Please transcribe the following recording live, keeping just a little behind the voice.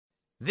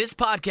This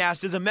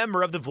podcast is a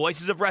member of the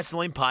Voices of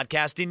Wrestling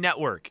Podcasting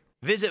Network.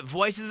 Visit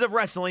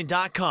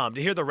voicesofwrestling.com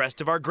to hear the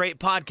rest of our great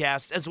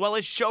podcasts, as well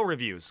as show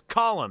reviews,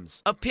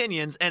 columns,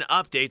 opinions, and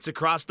updates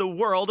across the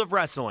world of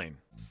wrestling.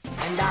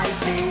 And I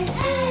say,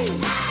 hey,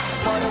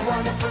 what a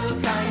wonderful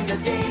kind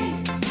of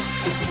day.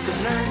 If you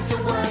could learn to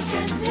work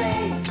and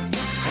play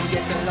and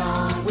get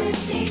along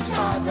with each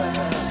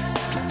other.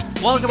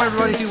 Welcome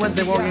everybody to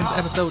Wednesday War Games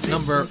episode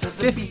number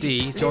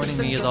 50. Joining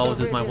me as always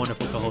is my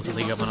wonderful co-host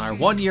Liam on our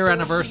 1 year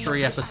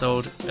anniversary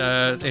episode.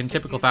 In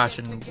typical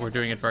fashion, we're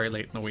doing it very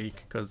late in the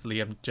week because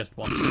Liam just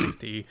watched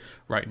NXT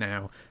right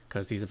now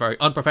because he's a very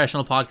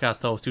unprofessional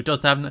podcast host who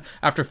does have,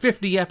 after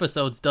 50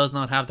 episodes, does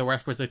not have the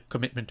requisite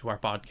commitment to our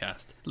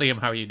podcast.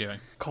 Liam, how are you doing?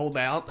 Cold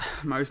out,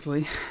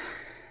 mostly.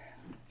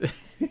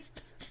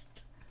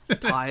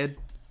 Tired,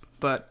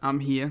 but I'm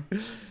here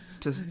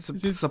to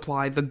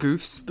supply the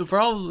goofs. The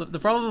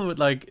problem with,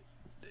 like,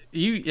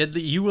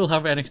 you will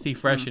have NXT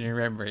fresh in your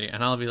memory,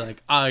 and I'll be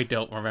like, I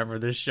don't remember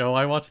this show.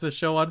 I watched this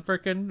show on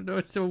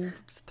it's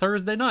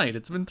Thursday night.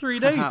 It's been 3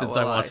 days since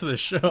I watched this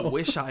show.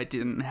 Wish I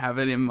didn't have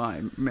it in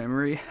my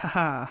memory.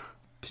 Haha.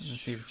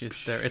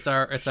 It's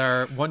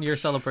our 1 year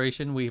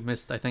celebration. We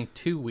missed, I think,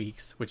 2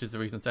 weeks, which is the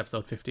reason it's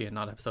episode 50 and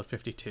not episode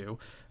 52.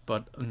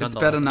 But it's a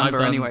better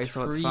number anyway,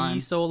 so it's fine. 3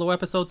 solo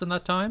episodes in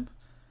that time.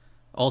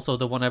 Also,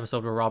 the one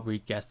episode where Rob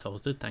Reed guest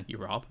hosted. Thank you,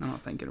 Rob. Oh,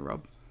 thank you,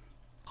 Rob.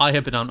 I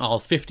have been on all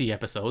 50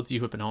 episodes.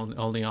 You have been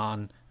only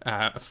on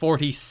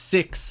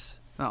 46.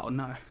 Oh,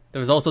 no.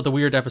 There was also the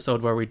weird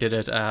episode where we did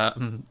it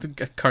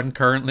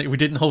concurrently. We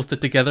didn't host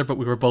it together, but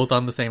we were both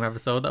on the same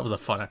episode. That was a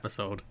fun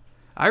episode.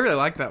 I really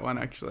like that one,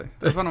 actually.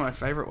 It was one of my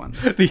favourite ones.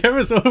 The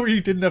episode where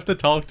you didn't have to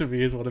talk to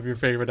me is one of your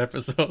favourite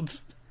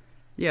episodes.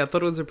 Yeah, I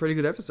thought it was a pretty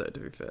good episode, to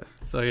be fair.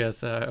 So,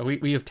 yes,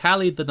 we have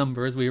tallied the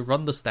numbers. We have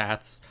run the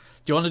stats.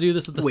 Do you want to do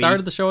this at the start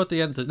of the show, at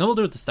the end? No, we'll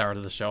do it at the start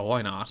of the show.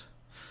 Why not?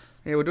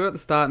 Yeah, we'll do it at the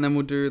start, and then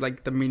we'll do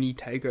like the mini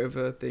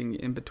takeover thing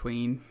in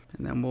between,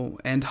 and then we'll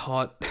end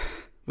hot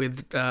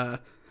with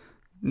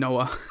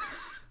Noah.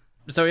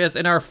 So yes,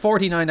 in our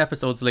 49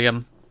 episodes,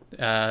 Liam,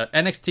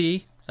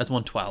 NXT has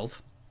won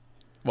 12.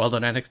 Well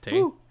done,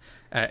 NXT.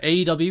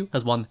 AEW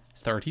has won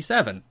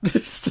 37.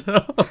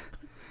 So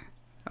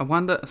I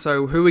wonder,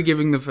 so who are we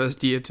giving the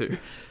first year to?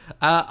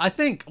 I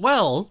think,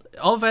 well,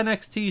 of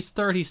NXT's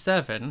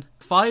 37,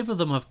 5 of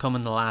them have come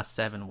in the last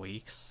 7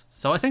 weeks.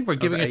 So I think we're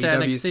giving it to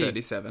AEW's NXT.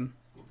 37.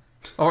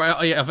 Or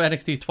of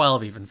NXT's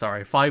 12 even,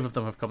 sorry. 5 of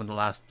them have come in the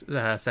last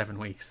 7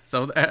 weeks.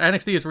 So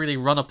NXT has really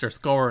run up their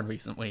score in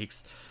recent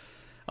weeks.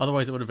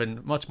 Otherwise it would have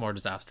been much more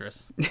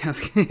disastrous.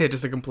 Yeah,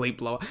 just a complete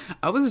blow.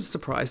 I was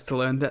surprised to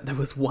learn that there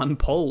was one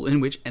poll in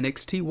which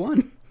NXT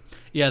won.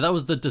 Yeah, that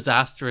was the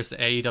disastrous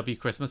AEW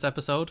Christmas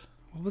episode.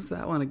 What was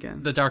that one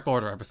again? The Dark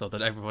Order episode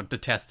that everyone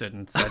detested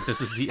and said this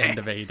is the end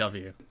of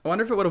AEW. I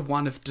wonder if it would have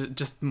won if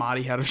just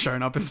Marty had have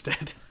shown up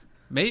instead.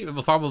 Maybe,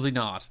 well, probably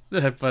not.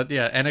 But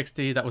yeah,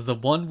 NXT, that was the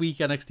 1 week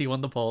NXT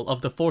won the poll.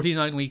 Of the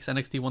 49 weeks,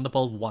 NXT won the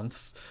poll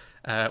once.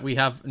 We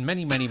have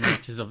many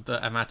matches of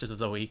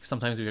the week.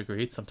 Sometimes we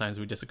agreed, sometimes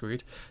we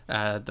disagreed.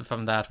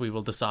 From that, we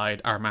will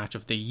decide our match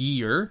of the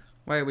year.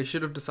 Wait, we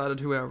should have decided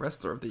who our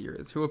wrestler of the year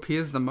is. Who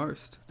appears the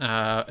most?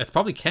 It's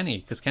probably Kenny,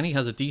 because Kenny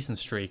has a decent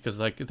streak. Because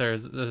like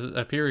there's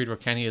a period where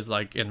Kenny is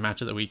like in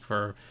match of the week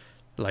for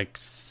like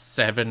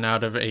 7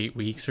 out of 8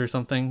 weeks or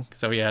something.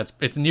 So yeah,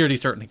 it's nearly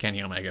certainly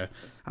Kenny Omega.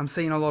 I'm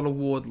seeing a lot of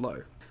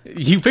Wardlow.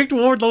 You picked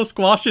Wardlow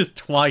squashes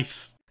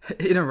twice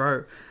in a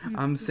row.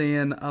 I'm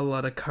seeing a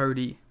lot of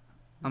Cody.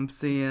 I'm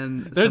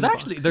seeing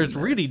there's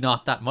really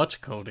not that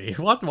much Cody.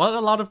 What a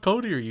lot of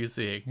Cody are you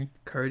seeing?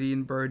 Cody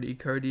and Brody,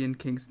 Cody and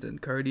Kingston,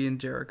 Cody and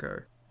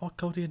Jericho. What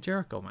Cody and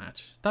Jericho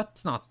match?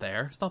 That's not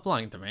there. Stop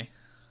lying to me.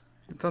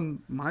 It's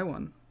on my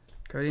one.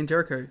 Cody and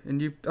Jericho.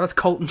 And you that's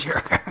Colt and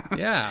Jericho.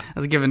 Yeah. I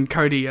was giving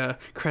Cody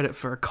credit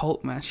for a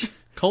Colt match.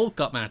 Colt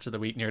got match of the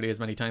week nearly as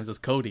many times as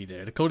Cody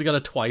did. Cody got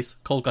it twice,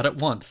 Colt got it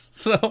once.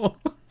 So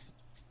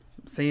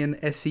I'm seeing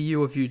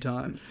SCU a few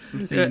times.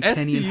 I'm seeing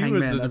Kenny and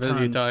Hangman a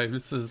few times.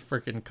 This is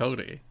freaking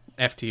Cody.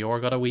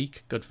 FTR got a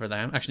week. Good for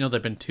them. Actually, no,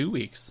 they've been 2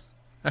 weeks.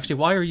 Actually,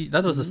 why are you...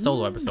 That was a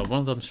solo episode. One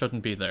of them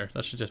shouldn't be there.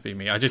 That should just be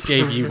me. I just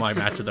gave you my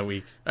match of the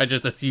weeks. I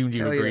just assumed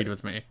you agreed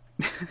with me.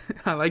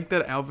 I like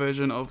that our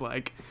version of,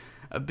 like,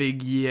 a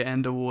big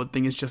year-end award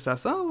thing is just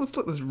us. Oh,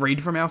 let's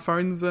read from our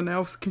phones and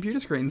our computer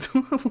screens.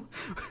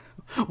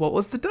 What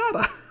was the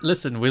data?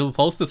 Listen, we'll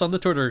post this on the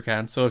Twitter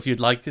account, so if you'd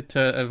like it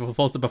to, we'll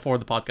post it before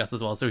the podcast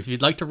as well. So if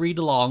you'd like to read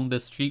along,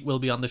 this sheet will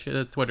be on the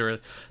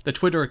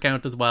Twitter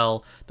account as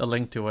well, the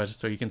link to it,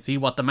 so you can see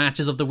what the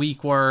matches of the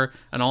week were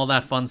and all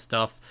that fun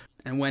stuff.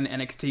 And when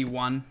NXT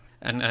won.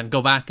 And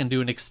go back and do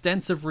an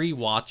extensive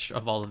rewatch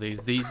of all of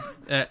these. The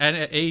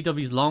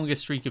AEW's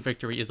longest streak of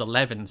victory is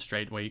 11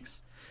 straight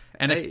weeks.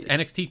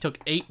 NXT took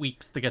 8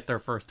 weeks to get their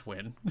first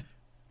win.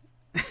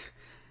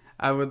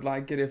 I would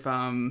like it if,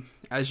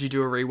 as you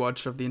do a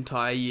rewatch of the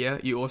entire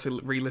year, you also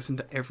re-listen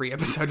to every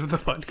episode of the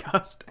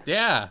podcast.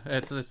 Yeah,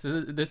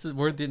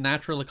 we're the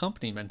natural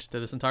accompaniment to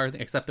this entire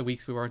thing, except the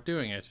weeks we weren't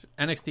doing it.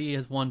 NXT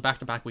has won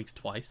back-to-back weeks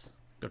twice.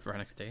 Good for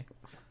NXT.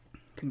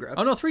 Congrats.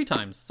 Oh no, 3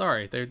 times.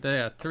 Sorry, they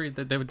did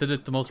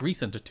it the most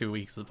recent of 2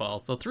 weeks as well.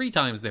 So 3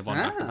 times they've won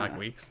back-to-back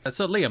weeks.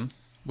 So Liam,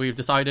 we've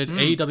decided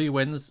AEW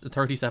wins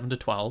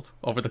 37-12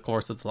 over the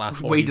course of the last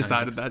 4 We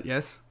decided that,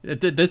 yes.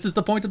 This is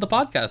the point of the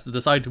podcast, to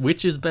decide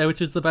which is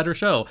the better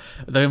show.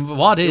 Then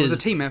what is... It was a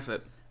team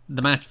effort.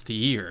 The match of the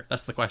year?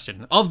 That's the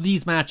question. Of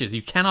these matches,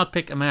 you cannot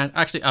pick a match...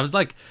 Actually, I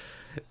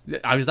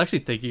was actually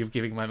thinking of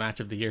giving my match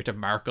of the year to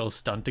Marco's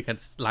stunt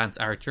against Lance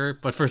Archer,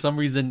 but for some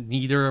reason,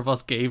 neither of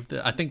us gave...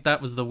 I think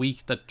that was the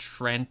week that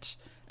Trent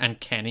and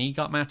Kenny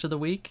got match of the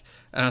week.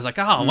 And I was like,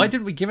 why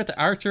didn't we give it to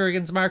Archer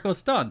against Marco's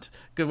stunt?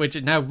 Which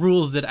now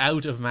rules it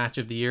out of match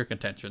of the year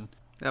contention.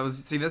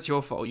 That's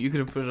your fault. You could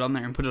have put it on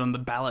there and put it on the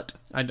ballot.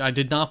 I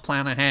did not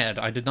plan ahead.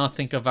 I did not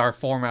think of our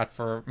format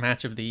for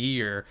match of the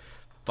year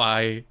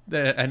by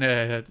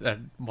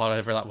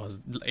whatever that was,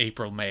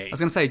 April, May. I was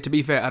going to say, to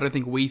be fair, I don't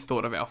think we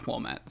thought of our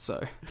format,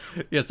 so...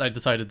 Yes, I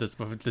decided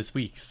this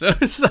week, so...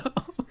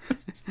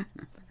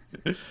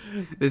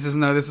 This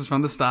is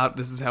from the start.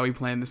 This is how we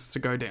plan this to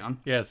go down.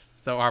 Yes,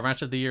 so our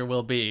match of the year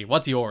will be...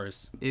 What's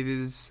yours? It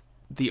is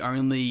the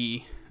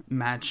only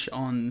match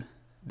on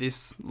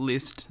this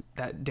list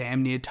that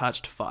damn near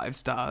touched 5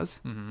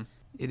 stars. Mm-hmm.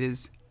 It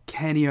is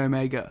Kenny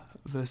Omega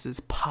versus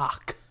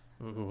Pac.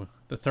 Ooh,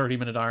 the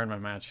 30-minute Iron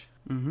Man match.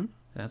 Mm-hmm.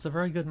 That's a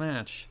very good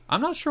match.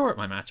 I'm not sure what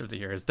my match of the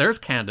year is. There's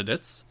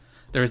candidates.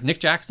 There's Nick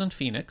Jackson and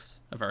Phoenix,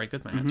 a very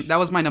good match. Mm-hmm. That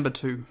was my number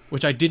 2.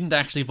 Which I didn't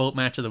actually vote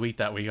match of the week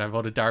that week. I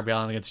voted Darby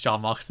Allin against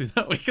Jon Moxley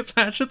that week as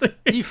match of the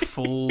year. You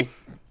fool.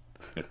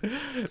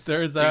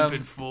 There's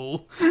Stupid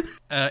fool.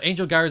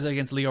 Angel Garza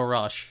against Lio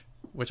Rush,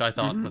 which I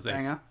thought was a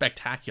banger.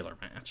 spectacular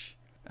match.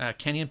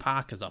 Kenny and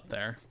Pac is up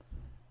there.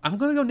 I'm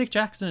going to go Nick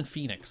Jackson and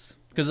Phoenix.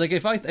 Because like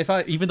if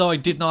I even though I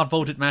did not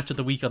vote it match of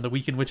the week on the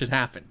week in which it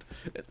happened,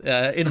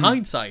 in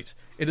hindsight,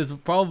 it is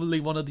probably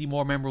one of the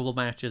more memorable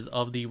matches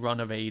of the run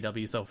of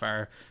AEW so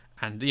far.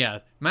 And yeah,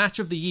 match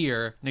of the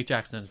year, Nick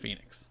Jackson and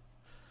Phoenix.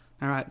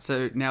 All right,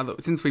 so now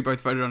that since we both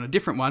voted on a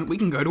different one, we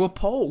can go to a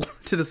poll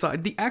to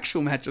decide the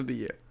actual match of the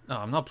year. No,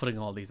 I'm not putting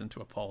all these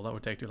into a poll. That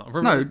would take too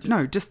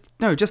long.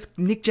 Just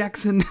Nick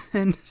Jackson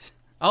and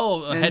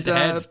head to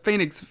head.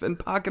 Phoenix and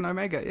Pac and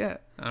Omega, yeah.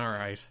 All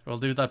right, we'll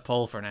do that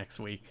poll for next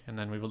week, and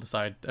then we will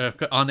decide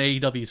on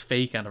AEW's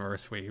fake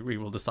anniversary. We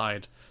will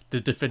decide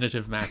the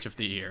definitive match of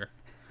the year.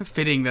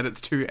 Fitting that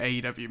it's 2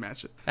 AEW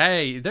matches.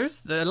 Hey,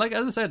 there's like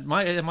as I said,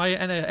 my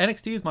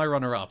NXT is my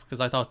runner-up because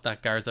I thought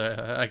that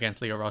Garza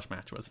against Lio Rush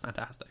match was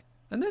fantastic.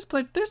 And there's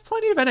plenty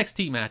of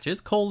NXT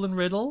matches. Cole and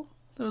Riddle,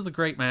 that was a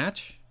great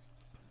match.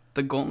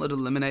 The Gauntlet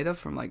Eliminator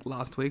from like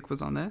last week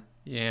was on there.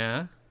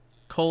 Yeah,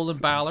 Cole and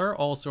Balor,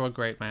 also a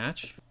great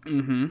match.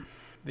 Mm-hmm.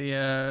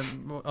 The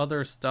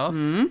other stuff.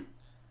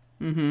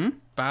 Mm-hmm.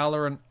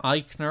 Balor and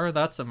Eichner,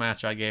 that's a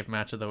match I gave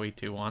match of the week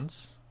to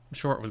once. I'm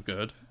sure it was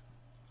good.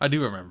 I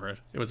do remember it.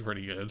 It was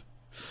pretty good.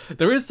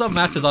 There is some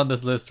matches on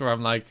this list where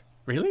I'm like,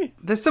 really?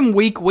 There's some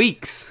weak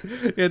weeks.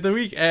 Yeah, the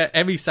week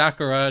Emi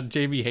Sakura and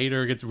Jamie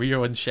Hayter against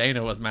Rio and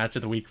Shayna was match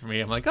of the week for me.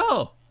 I'm like,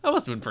 oh, that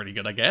must have been pretty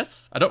good, I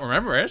guess. I don't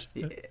remember it.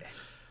 Yeah.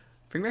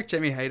 Bring back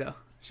Jamie Hayter.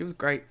 She was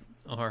great.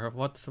 Or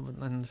what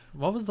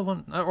was the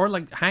one? Or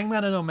like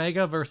Hangman and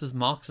Omega versus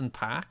Mox and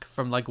Pac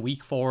from like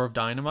week 4 of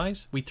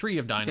Dynamite. Week 3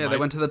 of Dynamite. Yeah, they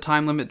went to the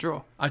time limit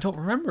draw. I don't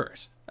remember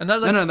it. And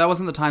that, No, that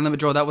wasn't the time limit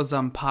draw. That was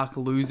Pac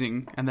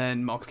losing, and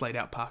then Mox laid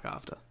out Pac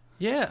after.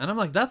 Yeah, and I'm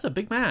like, that's a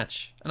big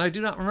match, and I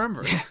do not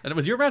remember it. And it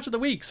was your match of the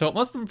week, so it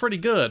must have been pretty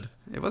good.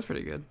 It was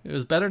pretty good. It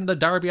was better than the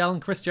Darby Allin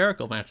Chris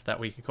Jericho match that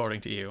week,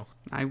 according to you.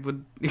 I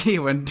would...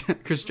 when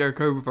Chris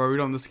Jericho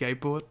rode on the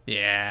skateboard.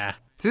 Yeah.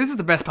 See, this is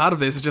the best part of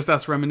this. It's just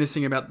us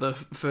reminiscing about the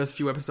first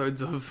few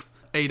episodes of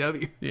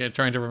AEW. Yeah,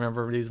 trying to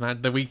remember these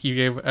matches. The week you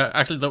gave...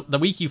 actually, the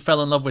week you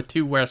fell in love with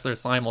 2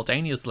 wrestlers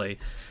simultaneously,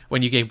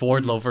 when you gave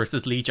Wardlow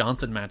versus Lee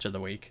Johnson match of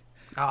the week.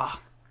 Ah.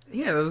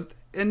 Yeah, that was...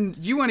 And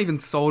you weren't even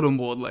sold on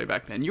Wardlow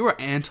back then. You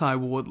were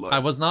anti-Wardlow. I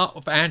was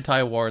not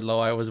anti-Wardlow.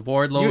 I was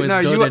Wardlow you is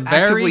were good in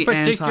very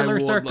particular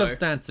anti-Wardlow.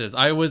 circumstances.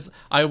 I was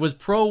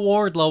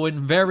pro-Wardlow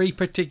in very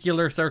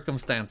particular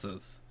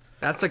circumstances.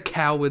 That's a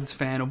coward's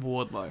fan of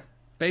Wardlow.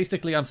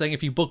 Basically, I'm saying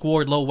if you book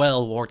Wardlow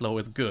well, Wardlow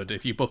is good.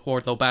 If you book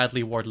Wardlow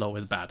badly, Wardlow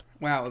is bad.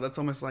 Wow, that's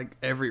almost like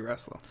every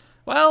wrestler.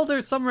 Well,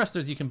 there's some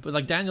wrestlers you can...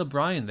 Like Daniel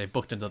Bryan, they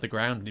booked into the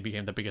ground and he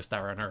became the biggest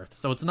star on earth.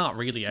 So it's not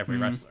really every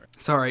wrestler.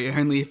 Sorry,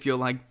 only if you're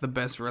like the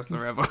best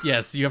wrestler ever.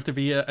 Yes, you have to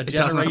be a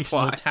doesn't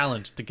apply. generational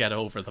talent to get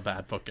over the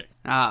bad booking.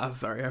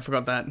 Sorry, I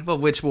forgot that. Well,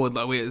 which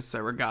Wardlow is, so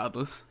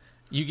regardless.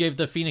 You gave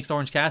the Phoenix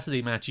Orange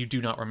Cassidy match, you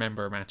do not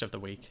remember match of the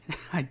week.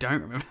 I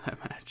don't remember that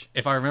match.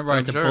 If I remember, I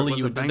had to sure it bully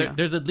was you. a banger.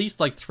 There's at least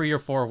like 3 or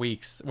 4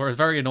 weeks where it's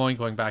very annoying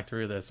going back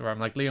through this, where I'm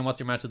like, Liam, what's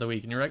your match of the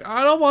week? And you're like,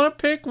 I don't want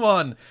to pick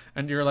one.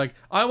 And you're like,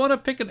 I want to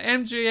pick an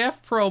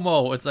MJF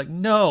promo. It's like,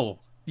 no,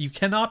 you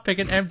cannot pick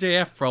an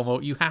MJF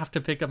promo. You have to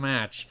pick a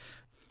match.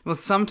 Well,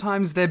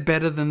 sometimes they're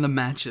better than the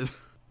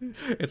matches.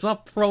 It's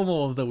not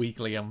promo of the week,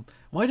 Liam.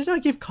 Why did I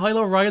give Kyle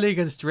O'Reilly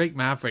against Drake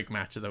Maverick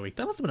match of the week?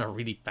 That must have been a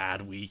really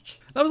bad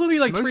week. That was only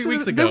like 3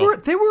 weeks ago.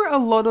 There were a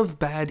lot of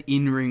bad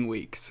in-ring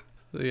weeks.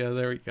 Yeah,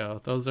 there we go.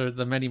 Those are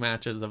the many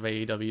matches of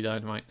AEW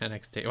Dynamite and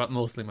NXT. Well,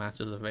 mostly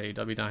matches of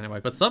AEW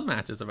Dynamite, but some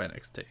matches of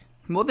NXT.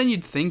 More than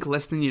you'd think,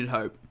 less than you'd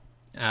hope.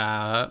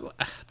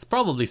 It's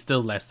probably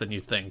still less than you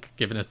think,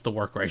 given it's the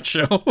work rate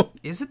show.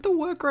 Is it the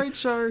work rate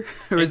show?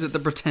 Or is it the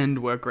pretend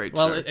work rate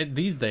show? Well,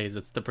 these days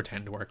it's the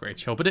pretend work rate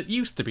show, but it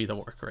used to be the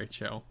work rate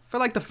show. For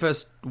like the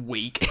first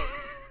week.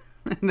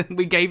 And then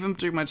we gave him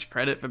too much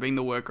credit for being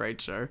the work rate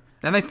show.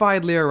 Then they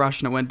fired Leo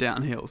Rush and it went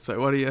downhill. So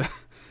what do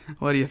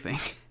you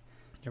think?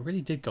 It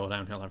really did go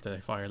downhill after they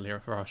fired Leo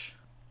Rush.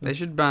 They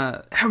should.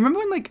 I remember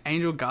when like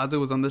Angel Garza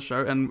was on the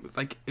show, and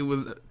like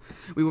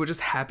we were just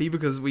happy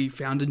because we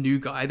found a new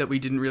guy that we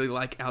didn't really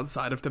like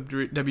outside of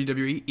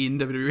WWE in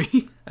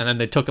WWE. And then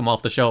they took him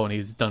off the show, and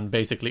he's done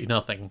basically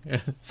nothing.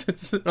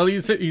 Well,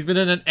 he's been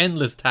in an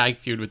endless tag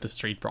feud with the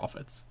Street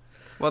Profits.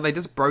 Well, they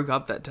just broke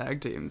up that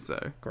tag team,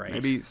 so Great.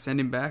 Maybe send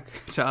him back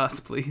to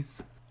us,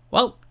 please.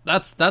 Well,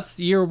 that's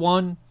year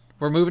one.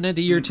 We're moving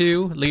into year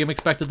two. Liam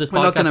expected this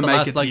We're not podcast gonna to make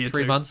last it to like year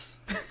 3 two. months.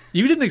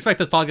 You didn't expect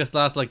this podcast to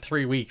last like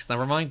 3 weeks.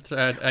 Never mind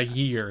a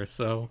year.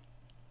 So,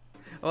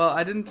 Well,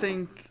 I didn't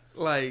think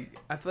like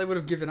I thought they would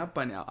have given up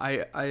by now.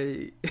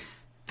 I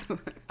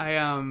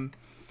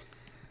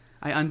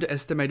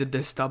underestimated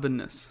their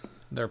stubbornness.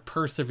 their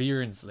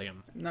perseverance,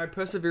 Liam. No,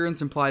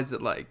 perseverance implies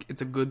that like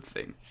it's a good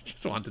thing.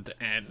 Just wanted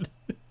to end.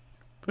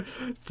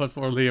 Put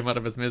poor Liam out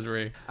of his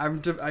misery.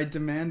 I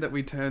demand that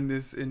we turn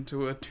this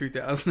into a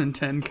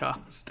 2010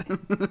 cast.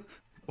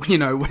 You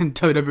know, when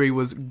WWE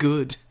was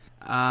good.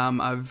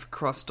 I've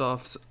crossed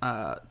off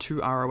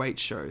 2 ROH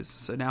shows,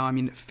 so now I'm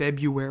in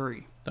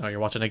February. Oh, you're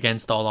watching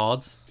Against All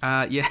Odds?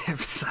 Yeah, it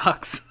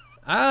sucks.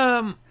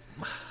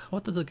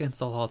 What does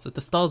Against All Odds?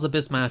 The Styles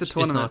Abyss match is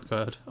tournament.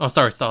 not good. Oh,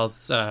 sorry,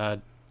 Styles,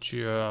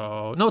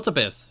 Joe. No, it's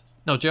Abyss.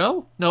 No,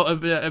 Joe? No,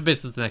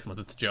 Abyss is the next month.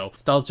 It's Joe.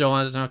 Styles Joe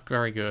is not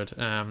very good.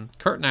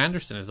 Curtin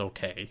Anderson is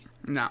okay.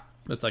 No.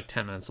 It's like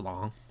 10 minutes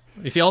long.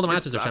 You see, all the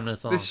matches are 10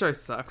 minutes long. This show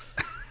sucks.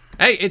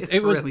 Hey,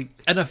 it was really-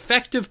 an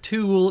effective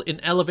tool in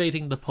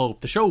elevating the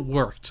Pope. The show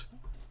worked,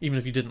 even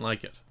if you didn't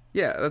like it.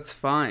 Yeah, that's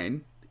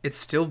fine. It's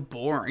still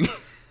boring.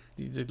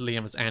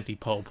 Liam is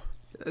anti-Pope.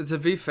 To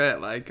be fair,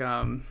 like,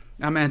 I'm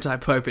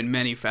anti-Pope in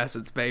many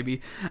facets,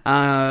 baby.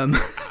 Yeah.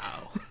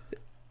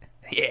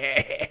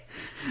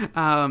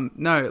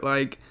 No,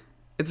 like,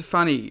 it's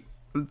funny.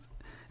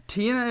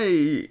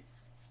 TNA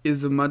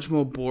is a much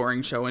more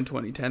boring show in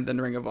 2010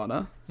 than Ring of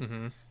Honor.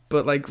 Mm-hmm.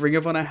 But, like, Ring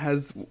of Honor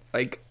has,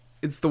 like,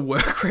 it's the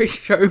work rate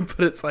show, but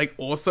it's, like,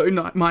 also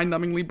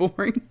mind-numbingly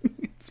boring.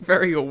 It's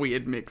very a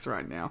weird mix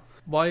right now.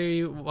 Why are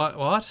you...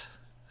 What?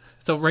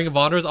 So Ring of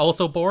Honor is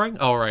also boring?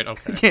 Oh, right,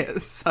 okay. Yeah,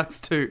 it sucks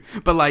too.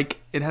 But,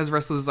 like, it has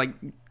wrestlers, like,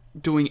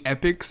 doing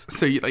epics,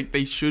 so, like,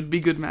 they should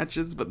be good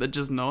matches, but they're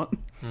just not.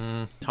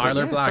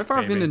 Tyler Black, So far,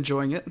 I've been baby.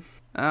 enjoying it.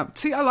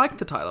 See, I like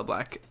the Tyler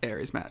Black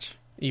Aries match.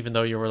 Even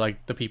though you were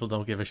like, the people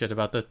don't give a shit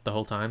about it the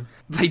whole time.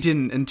 They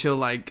didn't until,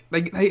 like,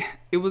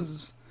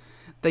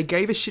 they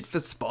gave a shit for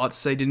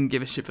spots, they didn't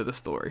give a shit for the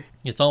story.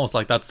 It's almost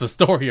like that's the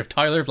story of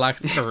Tyler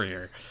Black's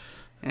career.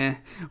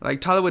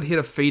 Like, Tyler would hit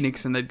a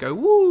Phoenix and they'd go,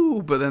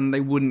 woo, but then they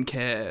wouldn't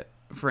care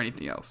for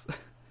anything else.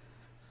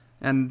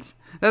 And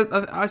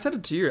I said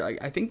it to you,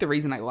 I think the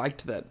reason I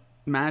liked that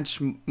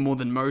match more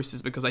than most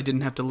is because I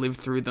didn't have to live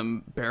through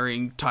them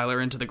burying Tyler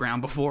into the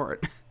ground before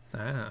it.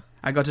 Ah.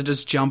 I got to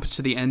just jump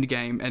to the end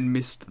game and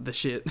missed the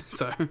shit,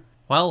 so...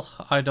 Well,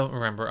 I don't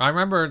remember. I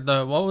remember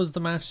what was the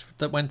match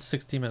that went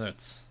 60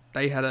 minutes?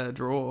 They had a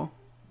draw.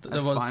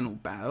 There was- Final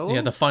battle?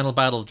 Yeah, the final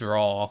battle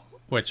draw,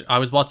 which I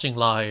was watching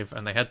live,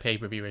 and they had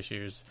pay-per-view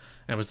issues.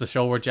 And it was the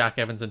show where Jack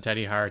Evans and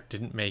Teddy Hart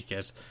didn't make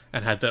it,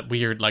 and had that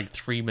weird, like,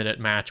 3-minute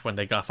match when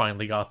they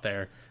finally got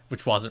there,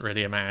 which wasn't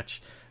really a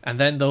match. And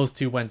then those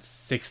two went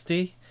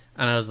 60,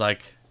 and I was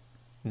like,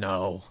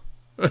 no.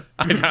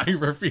 I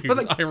refuse. But,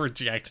 like, I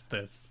reject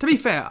this. To be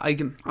fair,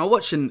 I'll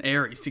watch an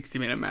Airy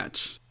 60-minute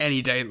match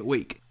any day of the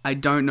week. I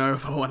don't know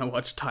if I want to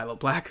watch Tyler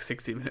Black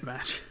 60-minute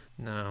match.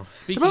 No. The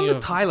Speaking problem of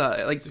with Tyler,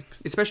 like,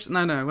 especially...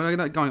 No, we're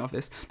not going off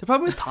this. The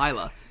problem with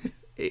Tyler,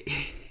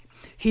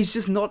 he's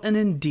just not an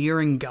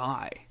endearing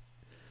guy.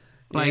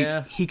 Like,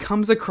 Yeah. he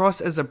comes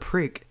across as a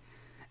prick.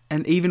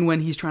 And even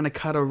when he's trying to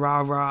cut a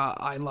rah-rah,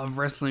 I love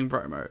wrestling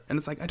promo. And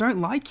it's like, I don't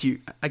like you.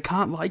 I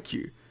can't like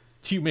you.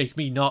 you make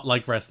me not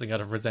like wrestling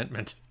out of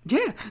resentment.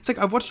 Yeah, it's like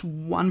I've watched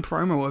one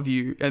promo of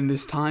you in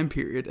this time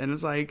period, and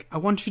it's like I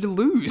want you to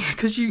lose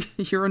because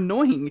you're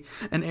annoying,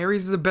 and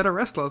Aries is a better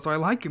wrestler, so I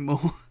like him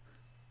more.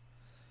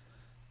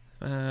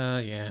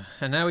 Yeah.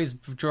 And now he's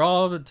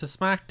drawn to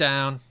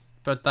SmackDown,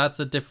 but that's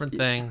a different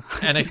thing.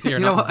 NXT are You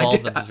know not what, I involved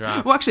did- in the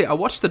draft. Well, actually, I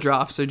watched the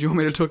draft, so do you want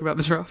me to talk about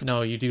the draft?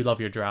 No, you do love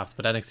your drafts,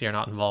 but NXT are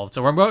not involved.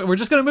 So we're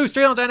just going to move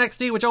straight on to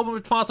NXT, which opened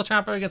with Tommaso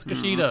Ciampa against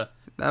Kushida.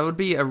 That would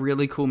be a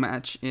really cool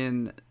match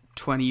in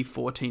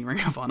 2014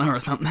 Ring of Honor or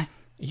something.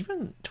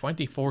 Even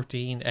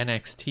 2014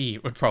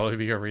 NXT would probably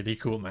be a really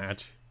cool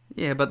match.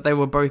 Yeah, but they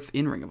were both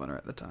in Ring of Honor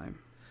at the time.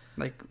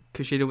 Like,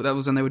 Kushida, that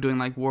was when they were doing,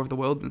 like, War of the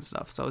Worlds and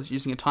stuff, so I was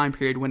using a time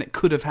period when it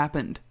could have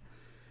happened.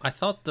 I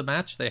thought the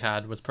match they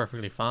had was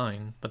perfectly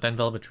fine, but then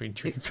Velveteen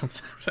Dream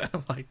comes out, and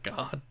I'm like,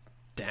 God.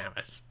 damn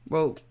it.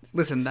 Well,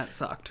 listen, that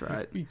sucked,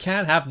 right? You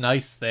can't have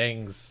nice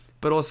things.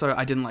 But also,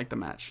 I didn't like the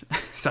match.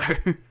 So,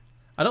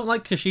 I don't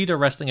like Kushida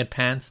wrestling in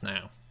pants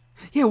now.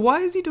 yeah, why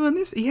is he doing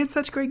this? He had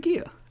such great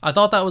gear. I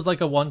thought that was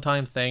like a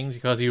one-time thing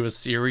because he was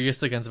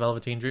serious against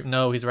Velveteen Dream.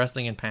 No, he's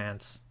wrestling in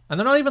pants. And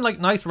they're not even like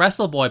nice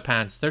Wrestle Boy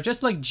pants. They're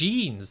just like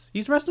jeans.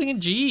 He's wrestling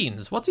in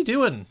jeans. What's he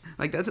doing?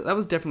 Like, that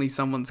was definitely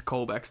someone's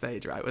call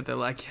backstage, right? Where they're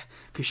like,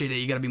 Kushida,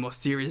 you gotta be more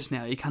serious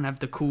now. You can't have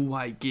the cool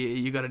white gear.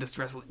 You gotta just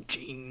wrestle in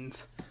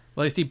jeans.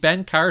 Well, you see,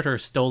 Ben Carter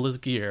stole his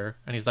gear,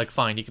 and he's like,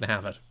 fine, you can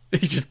have it.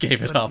 He just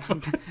gave it up.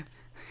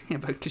 Yeah,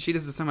 but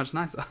Kushida's is so much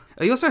nicer.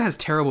 He also has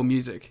terrible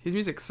music. His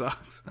music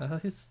sucks.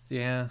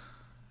 Yeah.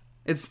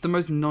 It's the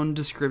most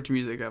nondescript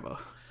music ever.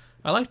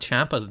 I like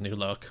Ciampa's new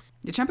look.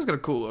 Yeah, Ciampa's got a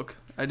cool look.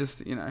 I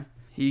just,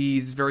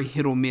 he's very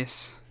hit or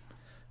miss.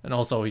 And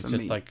also, he's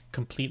just, like,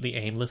 completely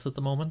aimless at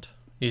the moment.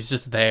 He's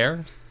just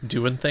there,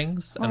 doing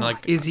things. And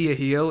like, is he a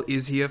heel?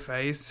 Is he a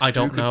face? I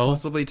don't Who know. could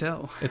possibly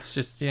tell? It's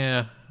just,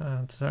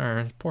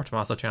 poor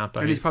Tommaso Ciampa.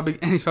 And he's probably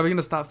going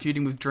to start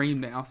feuding with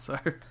Dream now, so...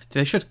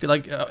 They should,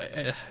 like...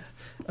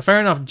 fair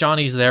enough,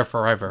 Johnny's there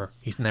forever.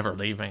 He's never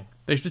leaving.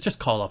 They should just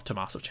call up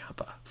Tommaso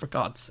Ciampa, for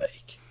God's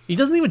sake. He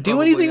doesn't even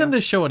do anything on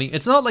this show.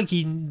 It's not like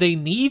they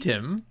need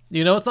him.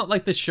 It's not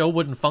like this show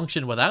wouldn't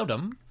function without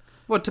him.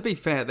 Well, to be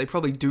fair, they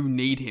probably do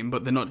need him,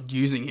 but they're not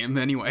using him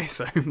anyway,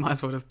 so might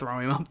as well just throw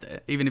him up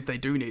there. Even if they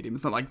do need him,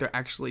 it's not like they're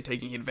actually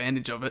taking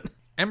advantage of it.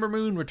 Ember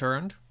Moon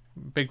returned.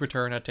 Big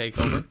return at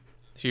TakeOver.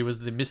 She was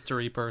the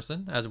mystery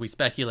person, as we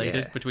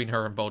speculated, between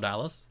her and Bo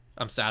Dallas.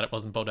 I'm sad it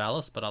wasn't Bo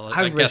Dallas, but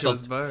I guess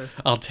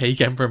I'll take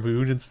Ember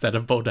Moon instead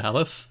of Bo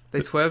Dallas. They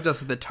swerved us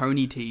with the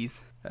Tony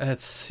tease.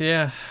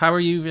 How are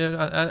you?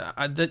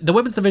 The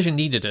women's division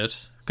needed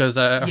it because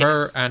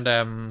her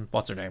and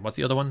what's her name? What's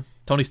the other one?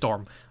 Toni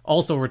Storm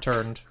also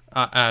returned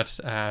at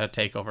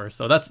TakeOver.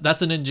 So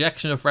that's an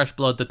injection of fresh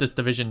blood that this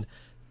division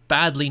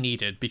badly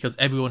needed because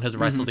everyone has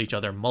wrestled each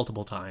other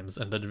multiple times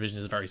and the division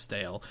is very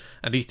stale.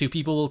 And these two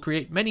people will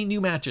create many new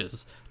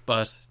matches,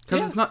 but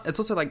because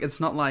it's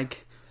not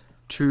like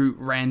two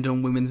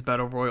random women's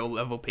battle royal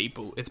level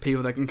people. It's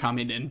people that can come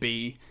in and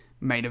be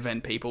main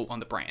event people on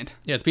the brand.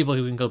 Yeah, it's people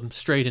who can go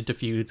straight into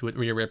feuds with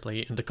Rhea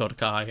Ripley and Dakota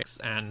Kai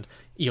and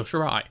Io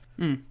Shirai.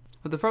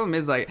 But the problem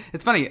is, like,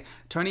 it's funny.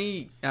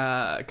 Tony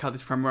cut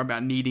this promo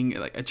about needing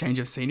like a change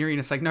of scenery, and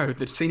it's like, no,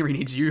 the scenery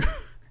needs you. It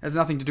has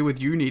nothing to do with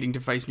you needing to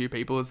face new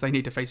people. It's they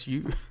need to face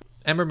you.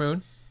 Ember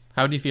Moon,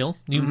 how do you feel?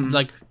 New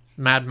like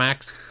Mad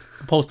Max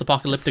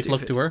post-apocalyptic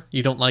look to her.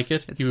 You don't like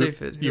it? It's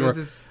stupid. You were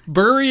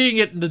burying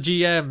it in the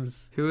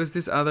GMs. Who is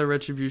this other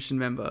Retribution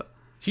member?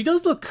 She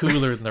does look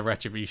cooler than the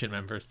Retribution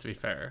members, to be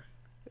fair.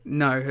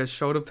 No, her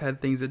shoulder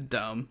pad things are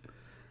dumb.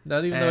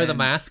 Not even the way the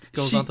mask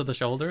goes onto the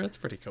shoulder. It's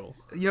pretty cool.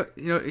 You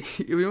know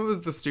what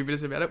was the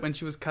stupidest about it? When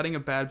she was cutting a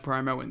bad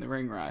promo in the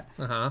ring, right?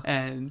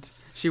 And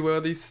she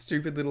wore these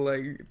stupid little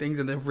like things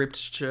in the ripped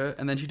shirt,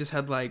 and then she just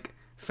had like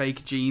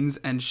fake jeans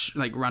and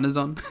like runners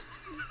on.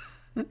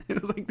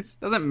 It was like, this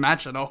doesn't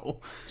match at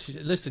all.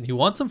 Listen, you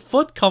want some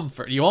foot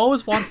comfort. You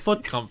always want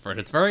foot comfort.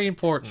 It's very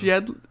important.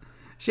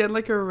 She had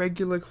like her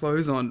regular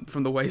clothes on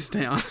from the waist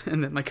down,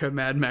 and then like her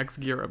Mad Max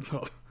gear up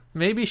top.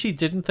 Maybe she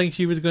didn't think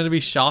she was going to be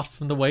shot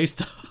from the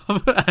waist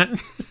up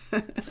and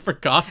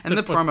forgot. And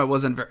the promo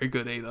wasn't very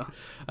good either.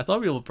 I saw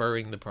people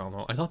burying the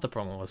promo. I thought the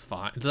promo was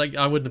fine. Like,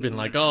 I wouldn't have been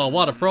like, oh,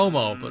 what a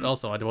promo. But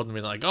also, I wouldn't have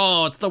been like,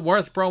 oh, it's the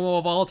worst promo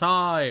of all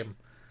time.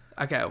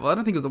 Okay, well, I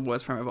don't think it was the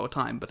worst promo of all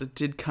time, but it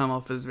did come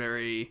off as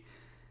very,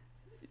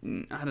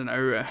 I don't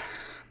know,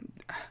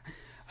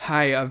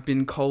 hey, I've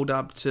been called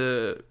up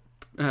to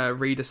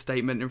read a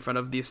statement in front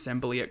of the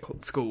assembly at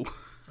school.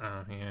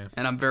 Oh, yeah.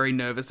 And I'm very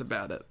nervous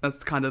about it.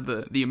 That's kind of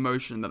the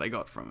emotion that I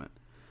got from it.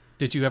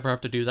 Did you ever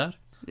have to do that?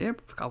 Yeah,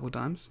 a couple of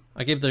times.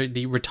 I gave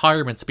the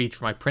retirement speech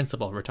for my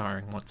principal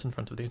retiring once in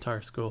front of the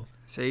entire school.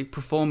 See,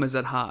 performers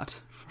at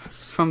heart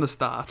from the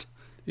start.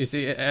 You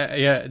see,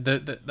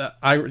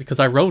 because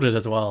I wrote it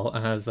as well,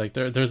 and I was like,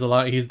 there's a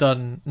lot. He's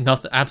done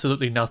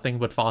absolutely nothing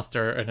but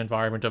foster an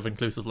environment of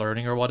inclusive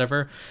learning or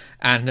whatever.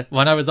 And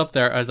when I was up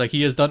there, I was like,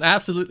 he has done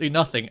absolutely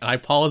nothing. And I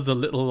paused a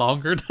little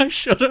longer than I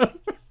should have.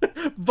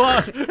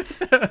 But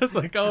I was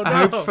like, oh no.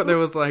 I hope there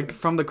was like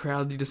from the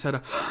crowd, you just had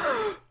a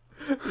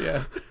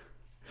yeah.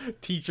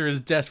 Teacher is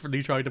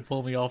desperately trying to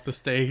pull me off the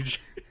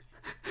stage.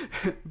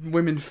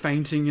 Women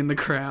fainting in the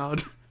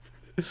crowd.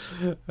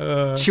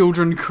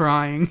 Children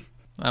crying.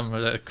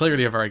 I'm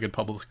clearly a very good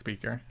public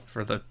speaker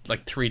for the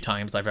 3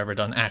 times I've ever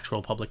done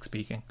actual public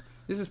speaking.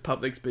 This is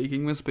public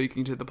speaking. We're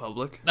speaking to the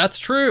public. That's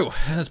true.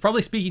 It's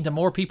probably speaking to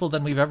more people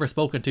than we've ever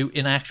spoken to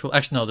in actual...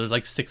 Actually, no, there's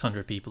like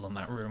 600 people in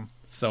that room.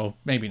 So,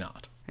 maybe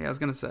not. Yeah, I was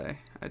going to say,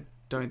 I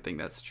don't think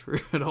that's true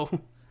at all.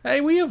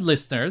 Hey, we have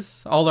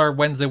listeners. All our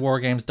Wednesday War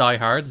Games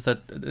diehards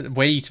that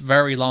wait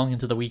very long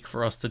into the week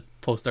for us to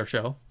post our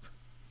show.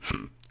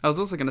 I was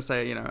also going to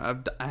say,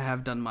 I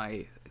have done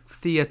my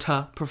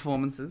theatre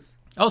performances.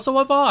 Oh, so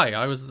have I.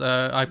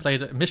 I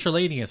played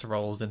miscellaneous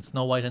roles in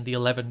Snow White and the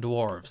 11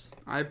 Dwarves.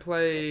 I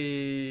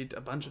played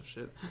a bunch of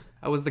shit.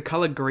 I was the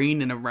color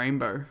green in a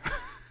rainbow.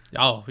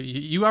 Oh,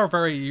 you are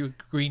very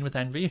green with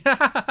envy.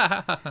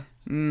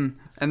 And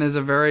there's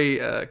a very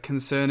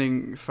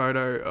concerning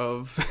photo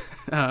of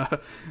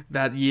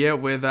that year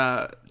with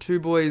two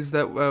boys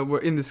that were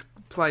in this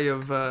play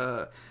of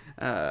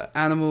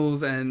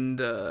animals and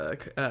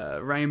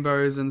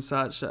rainbows and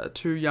such.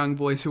 Two young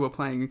boys who were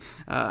playing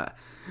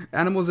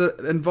animals that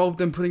involved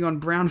them putting on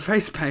brown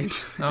face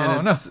paint.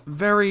 And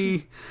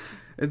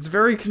it's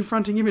very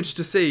confronting image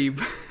to see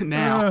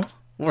now.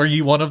 Were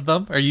you one of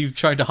them? Are you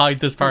trying to hide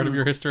this part of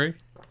your history?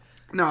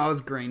 No, I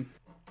was green.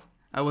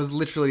 I was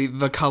literally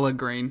the colour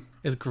green.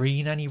 Is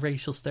green any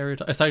racial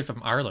stereotype? Aside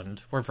from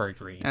Ireland, we're very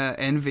green.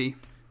 Envy.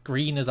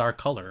 Green is our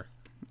colour.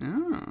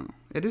 Oh,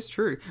 it is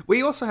true.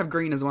 We also have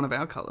green as one of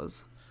our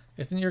colours.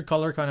 Isn't your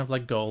colour kind of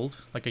like gold?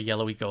 Like a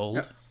yellowy gold?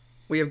 Yep.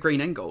 We have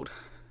green and gold.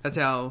 That's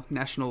our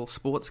national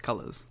sports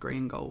colours, green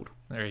and gold.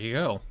 There you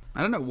go.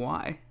 I don't know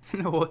why. I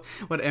don't know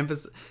what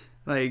emphasis...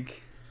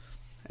 Like,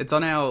 it's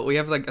on our... We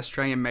have, like,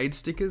 Australian-made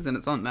stickers, and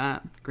it's on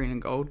that, green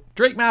and gold.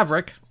 Drake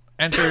Maverick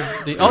entered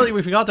the... Oh,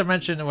 we forgot to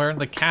mention we're in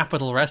the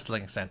Capitol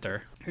Wrestling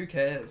Center. Who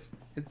cares?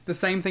 It's the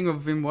same thing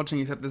we've been watching,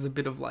 except there's a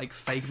bit of, like,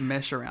 fake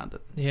mesh around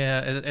it. Yeah,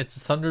 it's a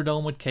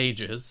Thunderdome with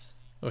cages,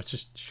 which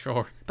is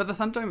sure. But the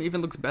Thunderdome even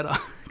looks better,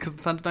 because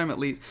the Thunderdome at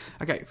least...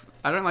 Okay,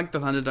 I don't like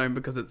the Thunderdome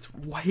because it's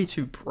way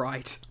too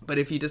bright. But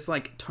if you just,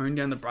 like, tone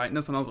down the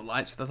brightness on all the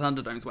lights, the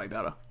Thunderdome's way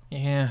better.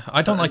 Yeah,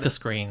 I don't like the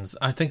screens.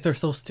 I think they're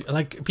so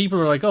like, people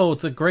are like, oh,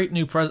 it's a great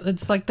new present.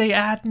 It's like they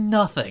add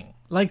nothing.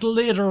 Like,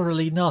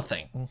 literally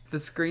nothing. The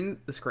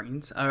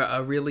screens are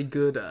a really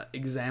good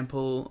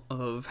example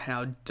of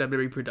how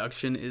WWE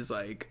production is,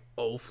 like,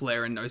 all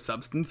flair and no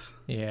substance.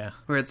 Yeah.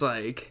 Where it's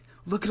like,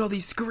 look at all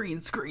these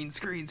screens.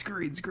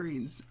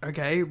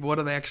 Okay, what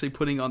are they actually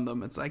putting on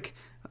them? It's like,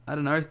 I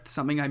don't know,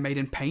 something I made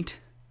in paint.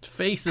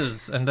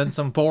 Faces, and then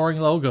some boring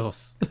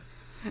logos.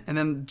 And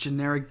then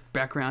generic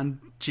background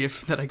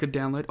GIF that I could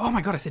download. Oh my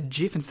god, I said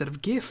GIF instead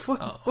of GIF.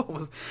 What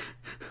was...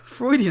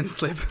 Freudian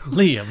slip.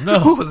 Liam, no.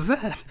 What was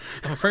that?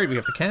 I'm afraid we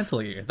have to cancel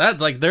you.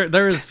 That, like,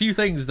 there is few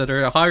things that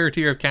are a higher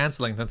tier of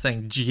cancelling than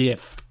saying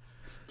GIF.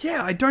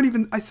 Yeah,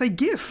 I say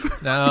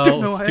GIF. No, I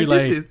don't know it's why too I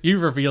late. did this.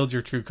 You've revealed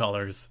your true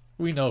colours.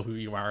 We know who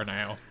you are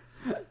now.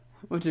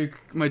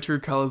 My true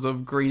colours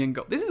of green and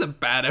gold. This is a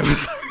bad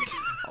episode.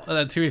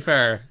 To be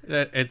fair,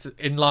 it's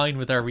in line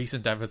with our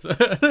recent episode.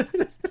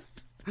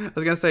 I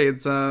was gonna say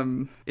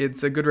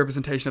it's a good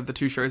representation of the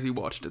two shows we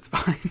watched. It's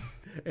fine.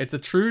 It's a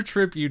true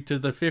tribute to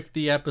the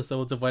 50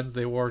 episodes of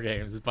Wednesday War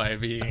Games by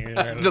being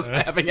Just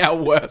having our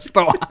worst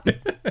one.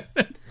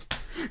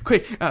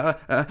 Quick,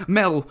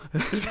 Mel.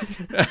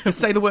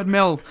 Say the word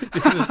Mel.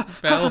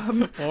 Bell,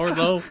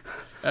 Wardlow,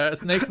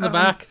 snakes in the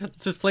back.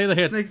 Let's just play the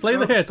hits. Play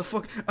the hits.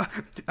 The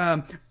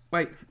fuck?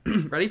 Wait.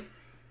 Ready?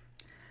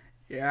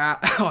 Yeah.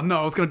 Oh no,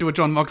 I was gonna do a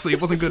John Moxley.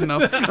 It wasn't good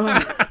enough.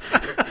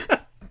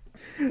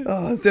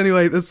 Oh, so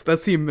anyway, that's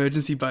the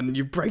emergency button.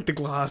 You break the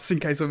glass in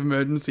case of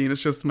emergency, and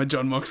it's just my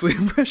John Moxley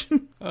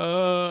impression.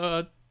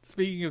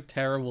 Speaking of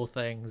terrible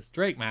things,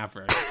 Drake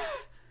Maverick.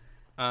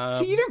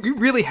 See, you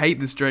really hate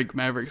this Drake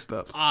Maverick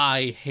stuff.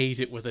 I hate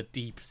it with a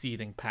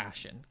deep-seating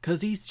passion,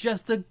 because he's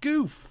just a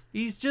goof.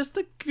 He's just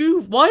a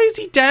goof. Why is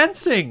he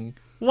dancing?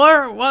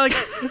 Why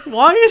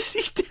is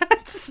he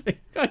dancing?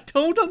 I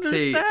don't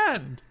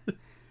understand. See,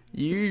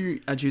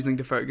 you are choosing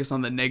to focus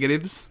on the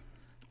negatives.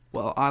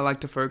 Well, I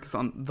like to focus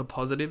on the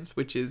positives,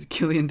 which is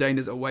Killian Dane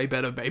is a way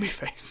better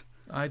babyface.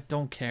 I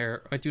don't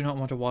care. I do not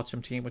want to watch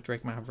him team with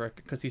Drake Maverick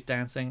because he's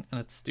dancing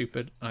and it's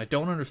stupid and I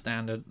don't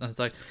understand it. And it's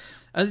like,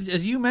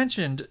 as you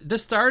mentioned,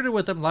 this started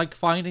with him like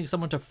finding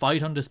someone to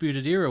fight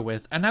Undisputed Era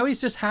with, and now he's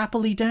just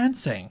happily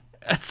dancing.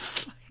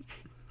 It's like...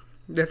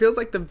 It feels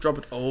like they've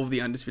dropped all of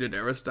the Undisputed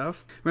Era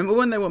stuff. Remember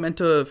when they were meant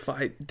to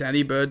fight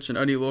Danny Burch and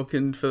Oney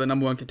Lorcan for the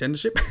 #1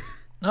 contendership?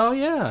 Oh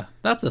yeah,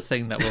 that's a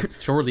thing that will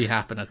surely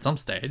happen at some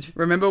stage.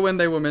 Remember when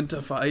they were meant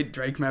to fight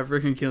Drake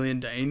Maverick and Killian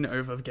Dane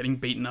over getting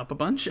beaten up a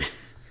bunch?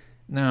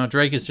 No,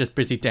 Drake is just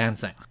busy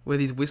dancing.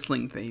 With his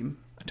whistling theme.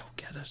 I don't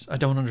get it. I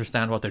don't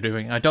understand what they're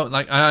doing. I don't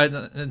like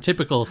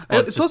typical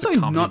spots. It's also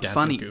not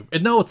funny. Goop.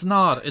 No, it's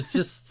not. It's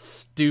just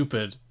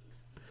stupid.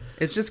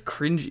 It's just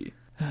cringy.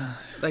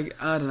 Like,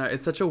 I don't know.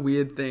 It's such a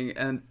weird thing.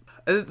 And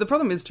the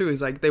problem is too,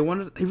 is like they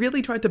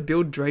really tried to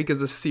build Drake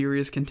as a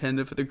serious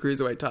contender for the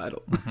Cruiserweight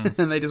title.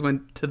 Mm-hmm. And they just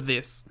went to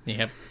this.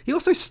 Yep. He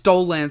also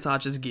stole Lance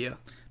Archer's gear.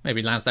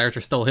 Maybe Lance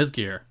Archer stole his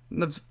gear.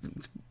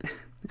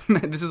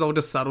 Man, this is all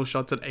just subtle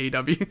shots at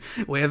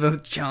AEW. Wear the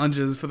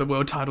challengers for the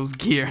world title's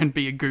gear and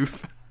be a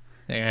goof.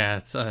 Yeah,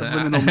 it's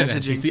subliminal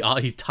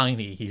messaging. He's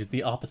tiny. He's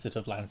the opposite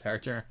of Lance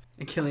Archer.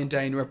 And Killian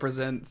Dane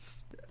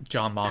represents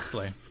John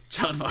Moxley.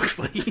 John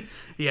Moxley.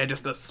 Yeah,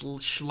 just a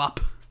schlup.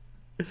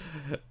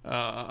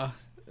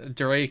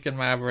 Drake and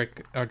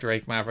Maverick, or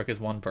Drake Maverick is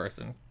one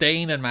person.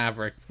 Dane and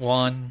Maverick,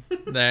 one.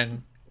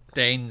 Then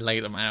Dane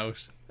laid him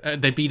out.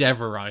 They beat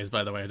Everrise,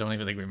 by the way. I don't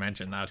even think we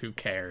mentioned that. Who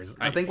cares?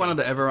 I think one of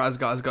the Everrise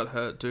guys got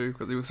hurt too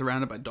because he was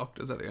surrounded by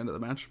doctors at the end of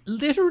the match.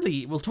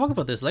 Literally, we'll talk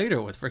about this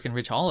later with freaking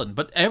Rich Holland,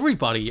 but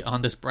everybody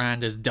on this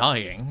brand is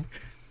dying.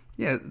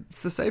 Yeah,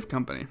 it's the safe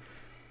company.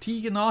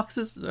 Tegan Knox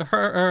is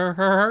her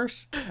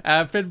hurt.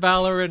 Finn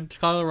Balor and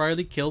Kyle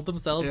O'Reilly killed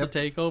themselves to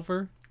take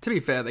over. To be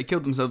fair, they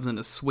killed themselves in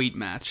a sweet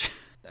match.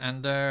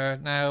 And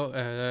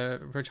now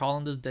Rich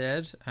Holland is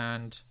dead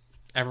and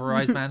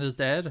Everrise Man is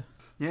dead.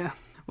 Yeah.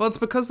 Well, it's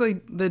because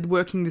they're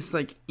working this,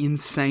 like,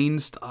 insane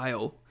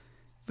style.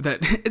 That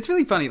it's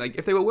really funny. Like,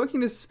 if they were working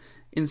this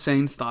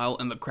insane style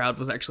and the crowd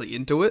was actually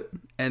into it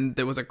and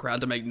there was a crowd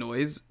to make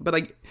noise, but,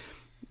 like,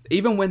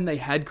 even when they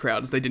had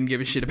crowds, they didn't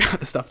give a shit about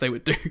the stuff they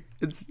would do.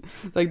 It's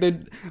like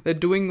they're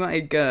doing,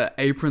 like,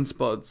 apron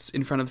spots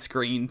in front of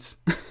screens.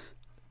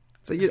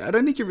 So I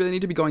don't think you really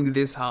need to be going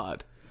this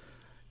hard.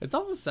 It's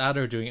almost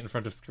sadder doing it in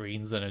front of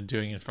screens than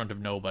doing it in front of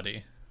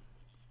nobody.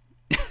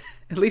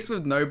 At least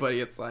with nobody,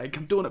 it's like,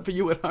 I'm doing it for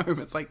you at home.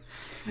 It's like,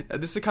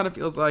 this kind of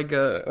feels like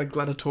a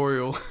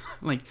gladiatorial,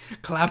 like,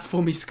 clap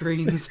for me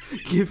screens,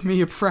 give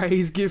me a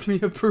praise, give me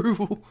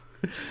approval.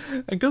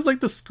 And because, like,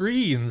 the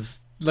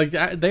screens, like,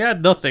 they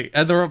had nothing,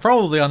 and they were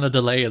probably on a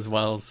delay as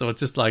well, so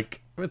it's just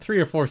like 3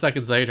 or 4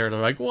 seconds later,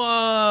 they're like,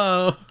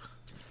 whoa.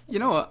 You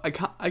know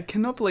what? I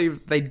cannot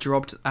believe they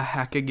dropped a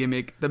hacker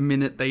gimmick the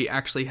minute they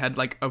actually had,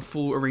 like, a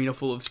full arena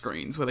full of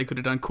screens where they could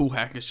have done cool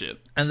hacker shit.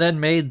 And then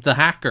made the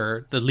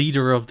hacker the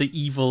leader of the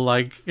evil,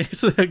 like,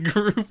 it's a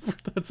group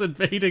that's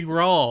invading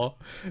Raw.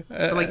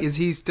 But, like, is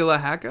he still a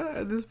hacker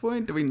at this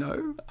point? Do we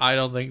know? I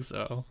don't think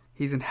so.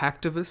 He's an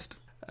hacktivist?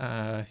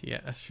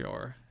 Yeah,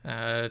 sure.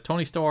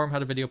 Toni Storm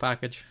had a video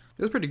package.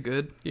 It was pretty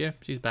good. Yeah,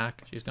 she's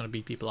back. She's going to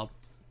beat people up.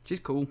 She's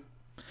cool.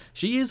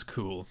 She is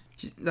cool.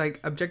 She's, like,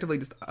 objectively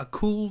just a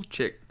cool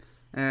chick.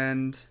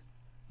 And,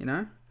 you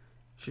know,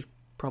 she's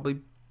probably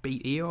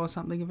beat Io or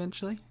something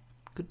eventually.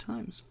 Good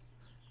times.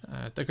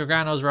 The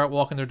Garganos were out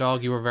walking their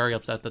dog. You were very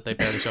upset that they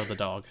barely showed the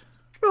dog.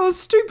 Well, it's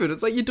stupid.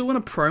 It's like you're doing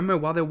a promo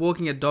while they're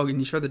walking a dog and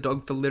you show the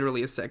dog for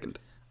literally a second.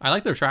 I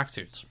like their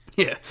tracksuits.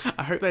 Yeah,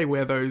 I hope they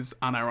wear those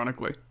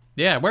unironically.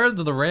 Yeah, wear it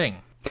to the ring.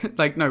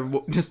 Like,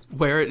 no, just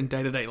wear it in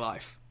day-to-day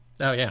life.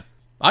 Oh, yeah.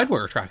 I'd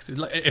wear a tracksuit.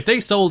 Like, if they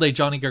sold a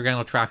Johnny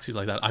Gargano tracksuit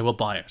like that, I will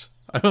buy it.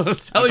 I will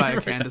tell you I'll buy a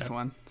right Candice now.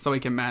 one so we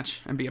can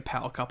match and be a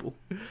pal couple.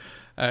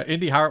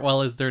 Indy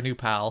Hartwell is their new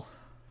pal.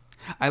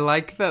 I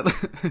like that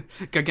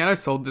Gargano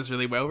sold this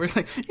really well. Where it's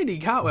like, Indy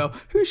Hartwell,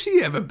 who's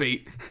she ever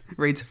beat?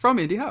 Reads, from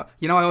Indy Hartwell.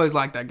 You know, I always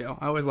liked that girl.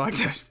 I always liked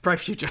her. Bright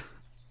future.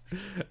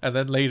 And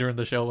then later in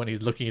the show, when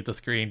he's looking at the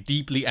screen,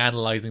 deeply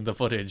analysing the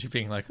footage,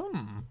 being like,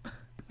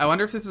 I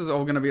wonder if this is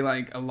all going to be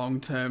like a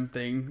long-term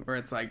thing where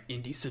it's like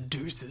Indy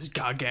seduces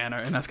Gargano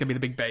and that's going to be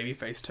the big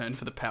babyface turn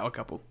for the power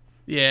couple.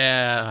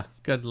 yeah,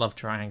 good love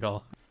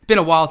triangle. Been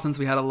a while since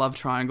we had a love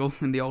triangle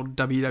in the old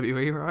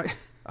WWE, right?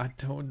 I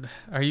don't...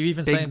 Are you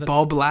even saying Big that...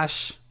 Bob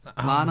Lash,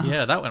 Lana.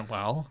 Yeah, that went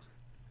well.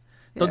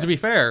 Though, Yeah. to be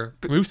fair,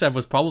 Rusev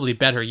was probably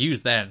better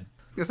used then.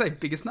 I say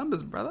biggest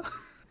numbers, brother.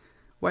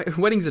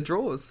 Weddings are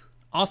draws.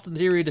 Austin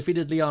Theory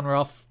defeated Leon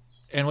Ruff,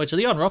 in which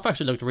Leon Ruff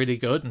actually looked really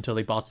good until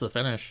he botched the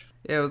finish.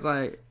 Yeah, it was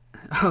like,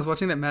 I was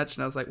watching that match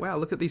and I was like, wow,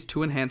 look at these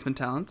two enhancement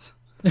talents.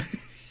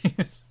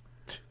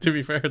 To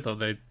be fair, though,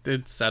 they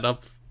did set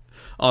up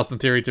Austin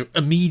Theory to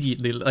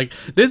immediately, like,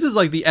 this is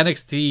like the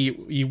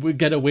NXT, you would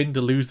get a win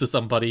to lose to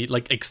somebody,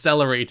 like,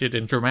 accelerated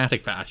in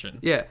dramatic fashion.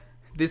 Yeah,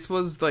 this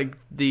was like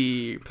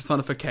the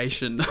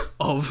personification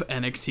of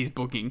NXT's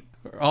booking.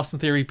 Austin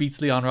Theory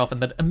beats Leon Ruff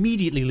and then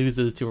immediately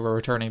loses to a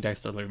returning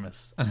Dexter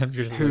Lumis. And I'm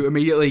just Who like,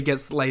 immediately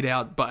gets laid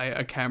out by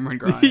a Cameron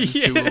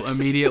Grimes, who will Yes.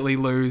 immediately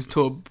lose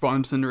to a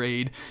Bronson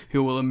Reed,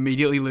 who will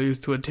immediately lose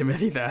to a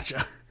Timothy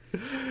Thatcher.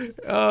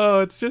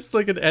 oh, it's just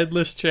like an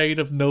endless chain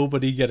of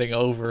nobody getting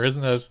over,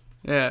 isn't it?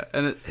 Yeah,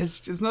 and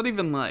it's not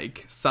even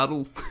like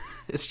subtle.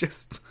 It's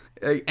just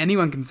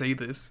anyone can see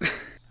this.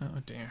 Oh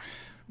dear.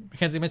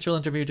 Mackenzie Mitchell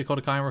interviewed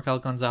Dakota Kai and Raquel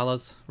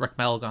Gonzalez,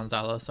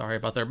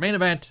 about their main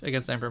event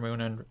against Ember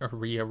Moon and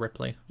Rhea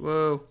Ripley.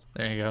 Whoa.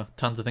 There you go.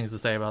 Tons of things to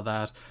say about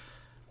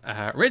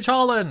that. Ridge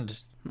Holland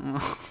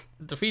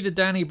defeated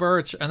Danny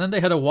Burch, and then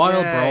they had a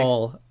wild Yay.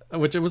 brawl,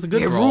 which it was a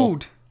good Yeah, brawl.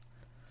 ruled.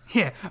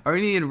 Yeah,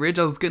 Oni and Ridge,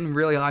 I was getting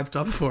really hyped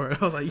up for it.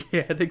 I was like,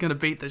 yeah, they're going to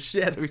beat the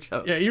shit out of each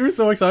other. Yeah, you were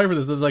so excited for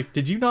this. I was like,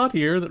 did you not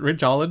hear that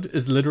Ridge Holland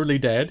is literally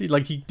dead?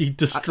 He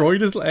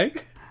destroyed his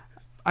leg?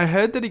 I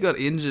heard that he got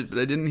injured, but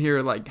I didn't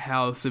hear like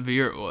how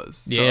severe it was.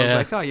 So I was Yeah.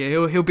 like, oh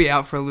yeah, he'll be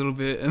out for a little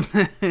bit,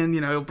 and then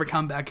he'll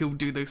come back. He'll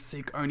do the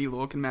sick Oni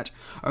Lorcan match.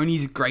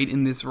 Oni's great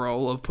in this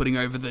role of putting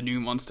over the new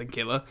Monster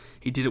Killer.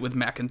 He did it with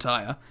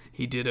McIntyre.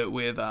 He did it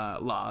with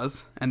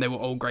Lars, and they were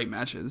all great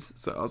matches.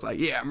 So I was like,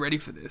 yeah, I'm ready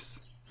for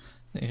this.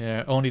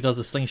 Yeah, Oni does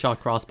a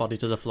slingshot crossbody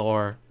to the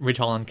floor. Ridge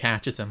Holland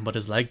catches him, but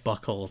his leg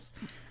buckles.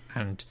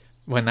 And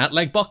when that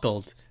leg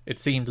buckled, it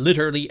seemed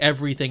literally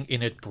everything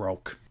in it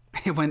broke.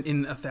 It went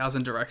in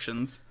 1,000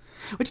 directions,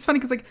 which is funny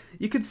because like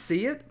you could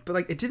see it, but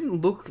like it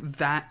didn't look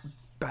that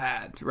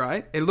bad,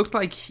 right? It looked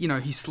like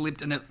he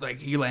slipped and it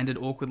like he landed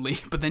awkwardly,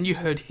 but then you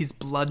heard his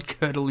blood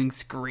curdling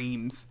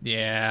screams.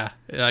 Yeah,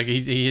 like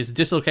he is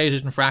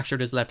dislocated and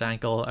fractured his left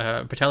ankle,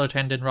 patellar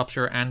tendon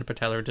rupture and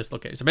patellar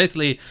dislocation. So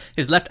basically,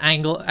 his left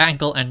ankle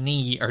and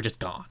knee are just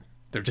gone.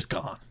 They're just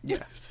gone.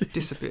 Yeah,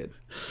 disappeared.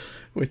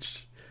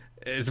 Which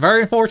is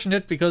very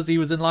unfortunate because he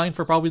was in line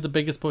for probably the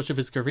biggest push of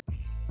his career.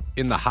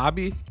 In the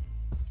hobby,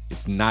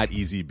 it's not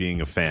easy being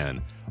a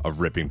fan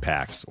of ripping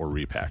packs or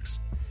repacks.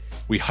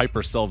 We hype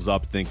ourselves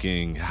up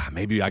thinking,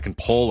 maybe I can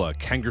pull a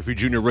Ken Griffey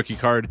Jr. rookie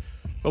card,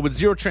 but with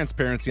zero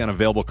transparency on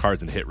available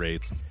cards and hit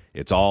rates,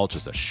 it's all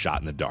just a shot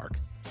in the dark.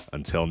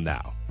 Until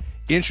now.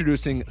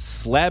 Introducing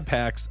slab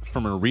packs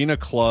from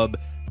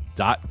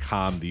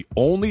arenaclub.com, the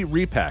only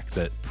repack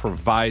that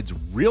provides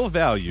real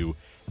value,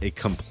 a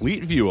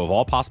complete view of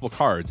all possible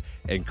cards,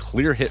 and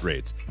clear hit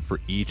rates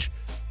for each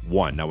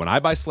one. Now, when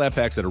I buy slab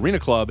packs at Arena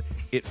Club,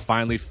 it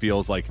finally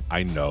feels like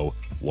I know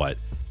what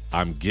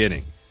I'm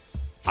getting.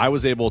 I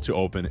was able to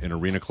open an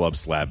Arena Club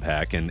slab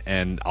pack,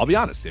 and I'll be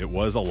honest, it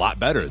was a lot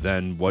better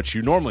than what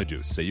you normally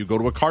do. Say you go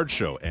to a card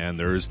show, and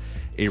there's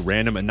a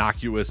random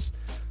innocuous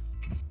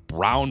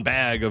brown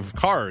bag of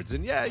cards,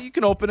 and yeah, you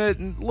can open it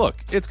and look,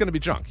 it's going to be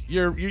junk.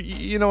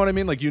 You know what I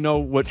mean? Like, you know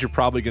what you're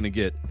probably going to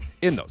get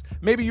in those.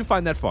 Maybe you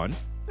find that fun,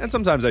 and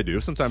sometimes I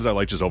do. Sometimes I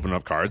like just opening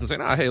up cards and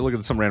saying, hey, look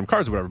at some random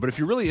cards or whatever. But if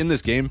you're really in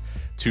this game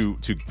to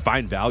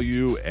find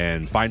value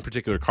and find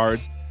particular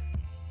cards,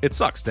 it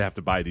sucks to have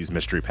to buy these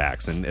mystery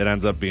packs, and it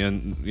ends up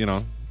being,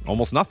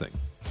 almost nothing.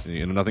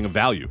 Nothing of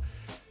value.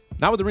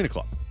 Not with Arena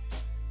Club.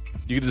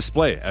 You can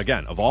display,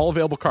 again, of all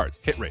available cards,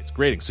 hit rates,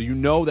 grading. So you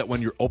know that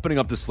when you're opening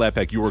up this slab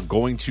pack, you are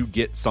going to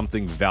get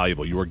something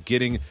valuable. You are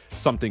getting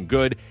something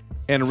good.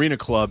 And Arena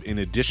Club, in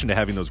addition to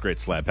having those great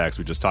slab packs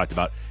we just talked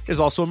about, is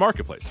also a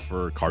marketplace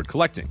for card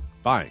collecting,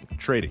 buying,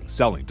 trading,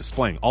 selling,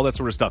 displaying, all that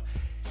sort of stuff.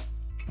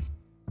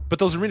 But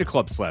those Arena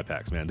Club slab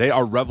packs, man, they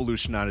are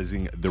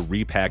revolutionizing the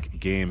repack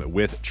game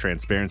with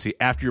transparency.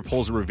 After your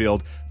pulls are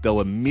revealed, they'll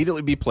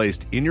immediately be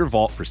placed in your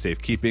vault for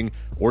safekeeping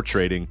or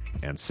trading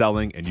and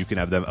selling, and you can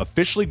have them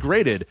officially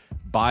graded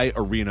by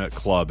Arena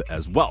Club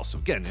as well. So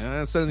again,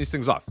 sending these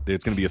things off,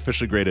 it's going to be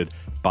officially graded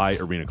by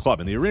Arena Club.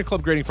 And the Arena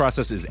Club grading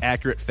process is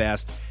accurate,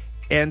 fast,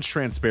 and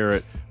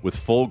transparent, with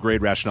full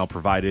grade rationale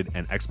provided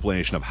and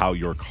explanation of how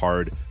your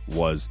card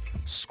was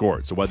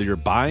scored. So whether you're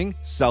buying,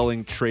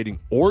 selling, trading,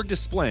 or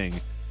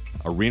displaying,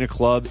 Arena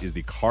Club is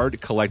the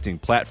card collecting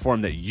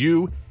platform that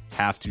you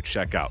have to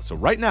check out. So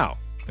right now,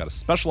 I've got a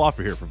special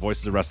offer here for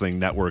Voices of Wrestling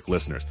Network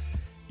listeners.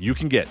 You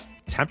can get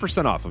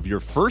 10% off of your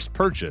first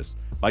purchase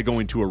by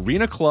going to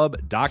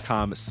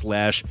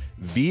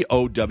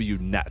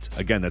arenaclub.com/VOWnet.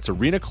 Again, that's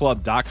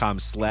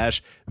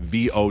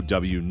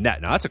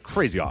arenaclub.com/VOWnet. Now, that's a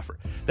crazy offer.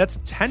 That's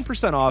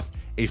 10% off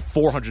a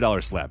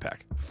 $400 slab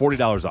pack.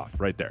 $40 off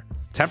right there.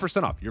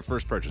 10% off your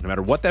first purchase. No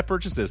matter what that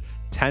purchase is,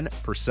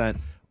 10%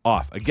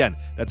 off. Again,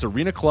 that's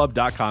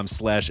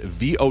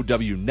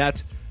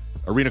arenaclub.com/VOWnet.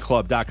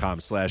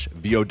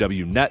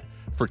 arenaclub.com/VOWnet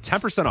for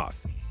 10%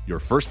 off your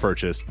first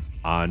purchase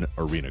on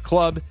Arena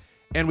Club.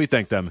 And we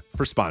thank them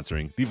for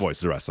sponsoring the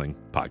Voices of Wrestling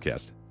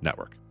Podcast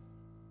Network.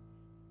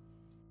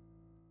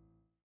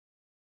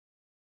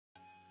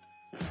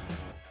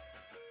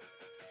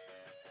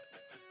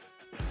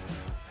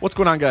 What's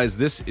going on, guys?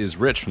 This is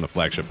Rich from the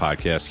Flagship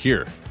Podcast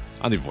here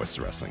on the Voices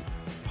of Wrestling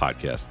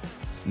Podcast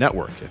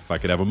Network. If I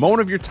could have a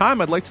moment of your time,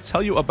 I'd like to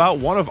tell you about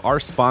one of our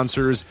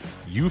sponsors,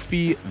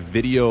 Eufy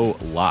Video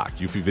Lock.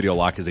 Eufy Video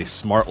Lock is a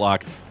smart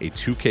lock, a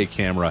 2K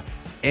camera,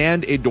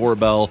 and a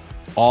doorbell,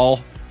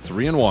 all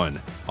 3-in-1,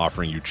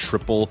 offering you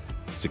triple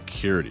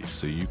security.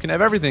 So you can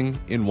have everything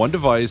in one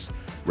device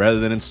rather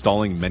than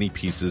installing many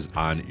pieces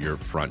on your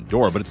front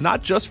door. But it's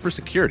not just for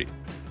security.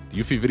 The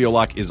Eufy Video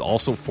Lock is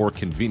also for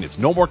convenience.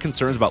 No more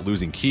concerns about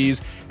losing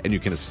keys, and you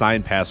can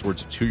assign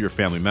passwords to your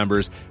family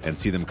members and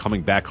see them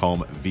coming back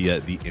home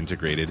via the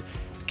integrated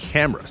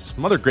cameras.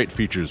 Some other great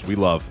features we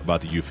love about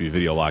the Eufy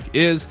Video Lock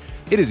is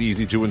it is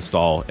easy to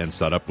install and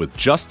set up with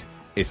just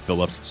a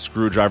Phillips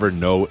screwdriver,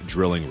 no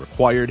drilling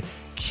required.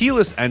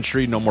 Keyless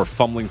entry, no more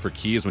fumbling for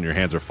keys when your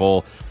hands are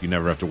full. You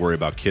never have to worry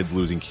about kids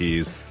losing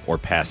keys or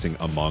passing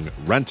among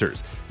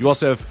renters. You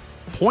also have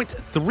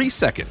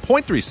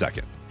 0.3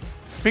 second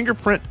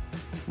fingerprint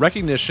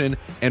recognition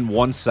and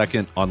 1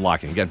 second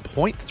unlocking. Again,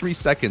 0.3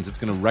 seconds, it's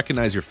going to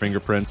recognize your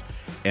fingerprints,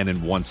 and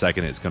in 1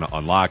 second, it's going to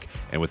unlock.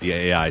 And with the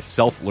AI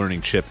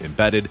self-learning chip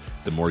embedded,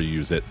 the more you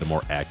use it, the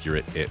more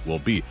accurate it will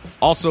be.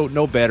 Also,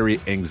 no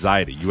battery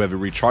anxiety. You have a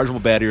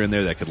rechargeable battery in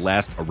there that could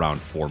last around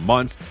 4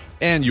 months,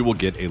 and you will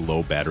get a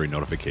low battery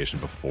notification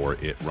before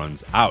it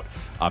runs out.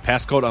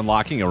 Passcode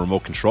unlocking, a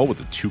remote control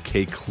with a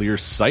 2K clear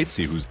sight,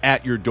 see who's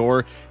at your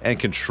door, and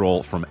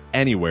control from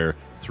anywhere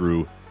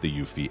through the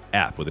Eufy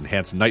app. With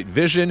enhanced night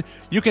vision,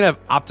 you can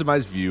have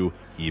optimized view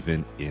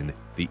even in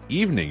the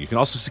evening. You can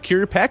also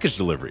secure your package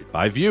delivery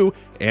by view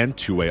and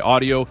two-way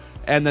audio.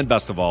 And then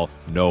best of all,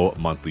 no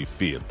monthly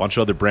fee. A bunch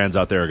of other brands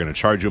out there are going to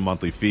charge you a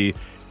monthly fee.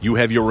 You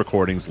have your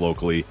recordings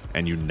locally,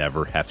 and you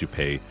never have to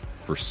pay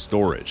for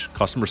storage.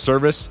 Customer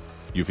service,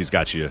 Eufy's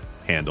got you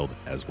handled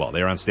as well.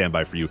 They are on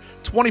standby for you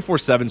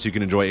 24/7, so you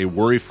can enjoy a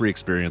worry-free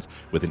experience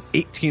with an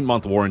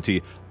 18-month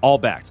warranty, all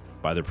backed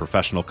by their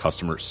professional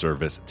customer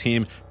service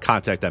team.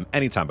 Contact them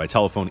anytime by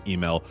telephone,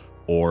 email,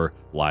 or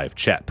live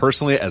chat.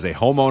 Personally, as a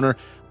homeowner,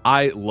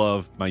 I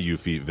love my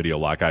Eufy Video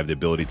Lock. I have the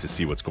ability to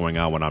see what's going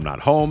on when I'm not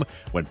home,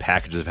 when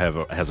packages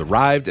has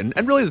arrived, and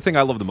really the thing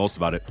I love the most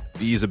about it,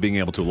 the ease of being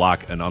able to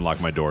lock and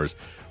unlock my doors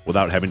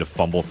without having to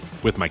fumble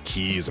with my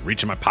keys and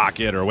reach in my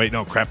pocket or wait,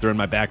 no, crap, they're in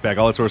my backpack,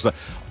 all that sort of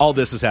stuff. All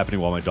this is happening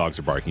while my dogs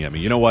are barking at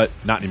me. You know what?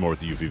 Not anymore with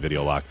the Eufy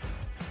Video Lock.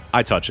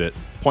 I touch it,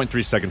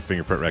 0.3 second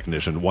fingerprint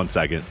recognition, 1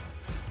 second,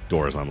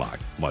 door is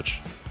unlocked. Much,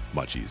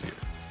 much easier.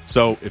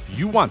 So if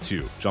you want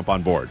to jump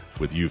on board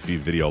with Eufy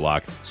Video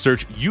Lock,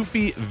 search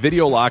Eufy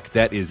Video Lock.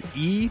 That is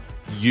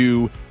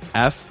EUFY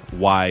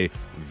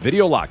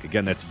Video Lock.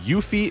 Again, that's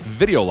Eufy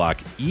Video Lock,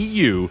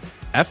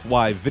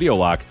 EUFY Video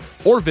Lock,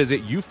 or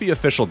visit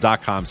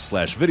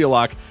eufyofficial.com/video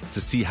lock to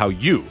see how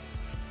you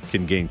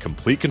can gain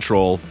complete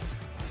control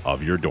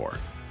of your door.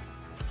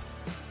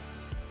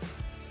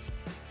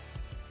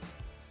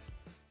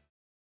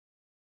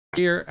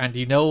 Here, and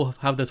you know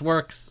how this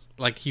works.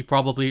 Like, he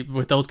probably,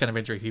 with those kind of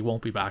injuries, he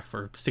won't be back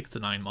for 6 to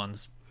 9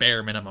 months,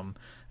 bare minimum.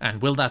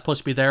 And will that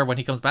push be there when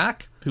he comes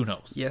back? Who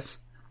knows? Yes.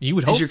 You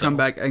would He hope should so. come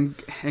back and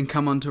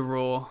come onto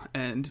Raw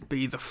and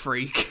be the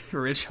freak,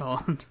 Rich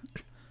Holland.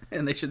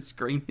 And they should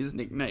scream his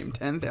nickname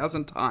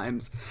 10,000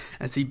 times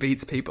as he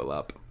beats people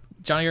up.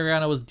 Johnny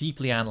Gargano was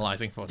deeply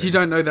analysing footage. You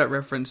don't know that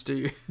reference, do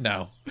you?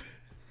 No.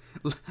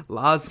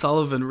 Lars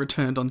Sullivan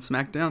returned on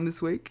SmackDown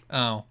this week.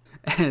 Oh.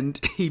 And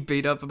he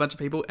beat up a bunch of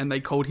people, and they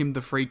called him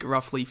the Freak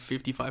roughly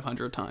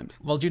 5,500 times.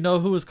 Well, do you know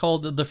who was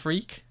called the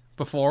Freak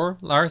before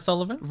Lars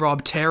Sullivan?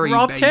 Rob Terry,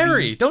 Rob baby.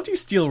 Terry. Don't you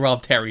steal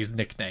Rob Terry's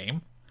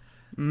nickname.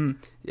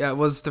 Yeah,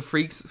 was the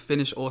Freak's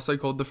finish also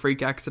called the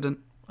Freak Accident?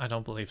 I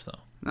don't believe so.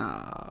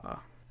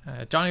 Ah.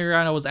 Johnny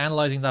Gargano was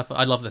analysing that.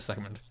 I love this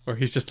segment where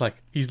he's just like,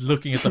 he's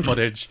looking at the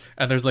footage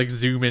and there's like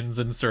zoom-ins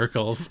and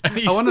circles. And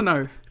I want to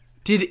know,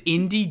 did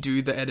Indy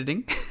do the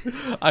editing?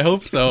 I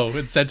hope so.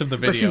 And sent him the Or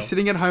video. she's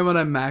sitting at home on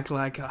her Mac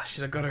like, oh,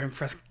 shit, I got to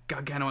impress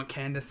Gargano and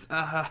Candice.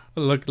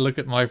 Look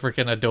at my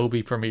freaking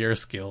Adobe Premiere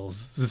skills.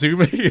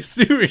 Zooming in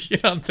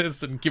on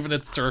this and giving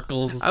it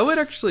circles. I would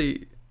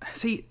actually...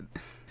 See,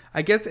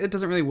 I guess it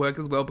doesn't really work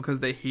as well because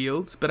they're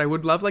heels, but I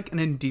would love like an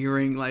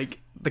endearing, like,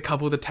 the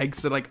couple that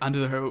takes it like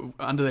under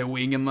their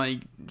wing and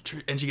like,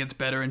 and she gets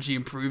better and she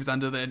improves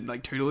under their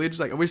like tutelage.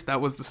 Like, I wish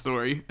that was the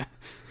story.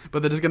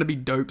 But they're just gonna be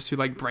dopes who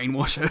like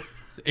brainwash her.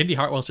 Indy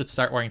Hartwell should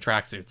start wearing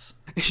tracksuits.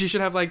 She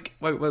should have like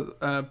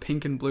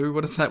pink and blue.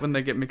 What is that when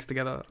they get mixed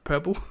together?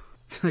 Purple?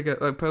 like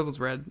purple's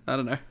red. I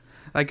don't know.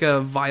 Like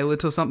a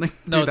violet or something.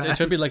 No, Do it that.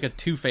 should be like a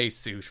Two-Face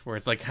suit where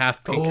it's like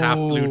half pink, half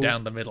blue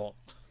down the middle.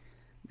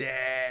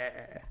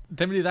 Yeah.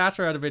 Timothy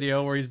Thatcher had a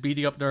video where he's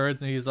beating up nerds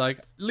and he's like,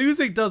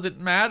 losing doesn't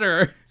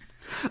matter.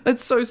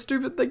 It's so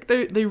stupid. Like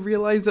they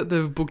realize that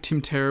they've booked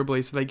him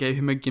terribly, so they gave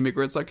him a gimmick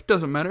where it's like, it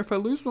doesn't matter if I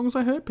lose as long as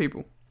I hurt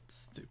people.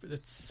 Stupid.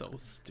 It's so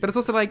stupid. But it's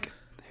also like,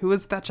 who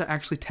has Thatcher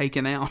actually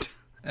taken out?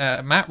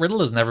 Matt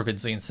Riddle has never been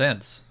seen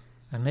since.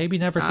 And maybe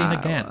never seen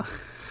again. well.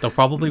 Though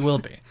probably will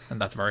be.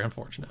 And that's very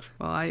unfortunate.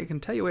 Well, I can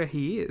tell you where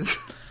he is.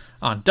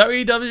 On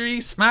WWE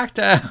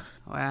SmackDown.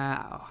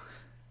 Wow.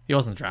 He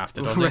wasn't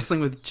drafted, was he?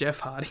 Wrestling with Jeff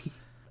Hardy.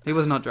 He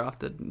was not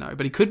drafted, no,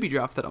 but he could be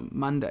drafted on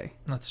Monday.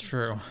 That's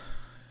true.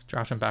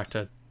 Draft him back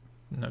to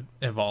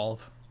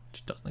Evolve,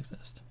 which doesn't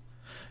exist.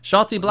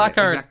 Shotzi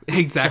Blackheart.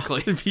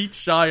 Exactly. Beat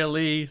Shia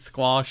Lee.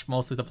 Squash.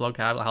 Mostly the plug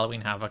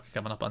Halloween Havoc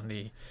coming up on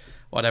the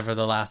whatever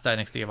the last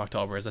NXT of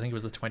October is. I think it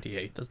was the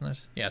 28th, isn't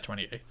it? Yeah,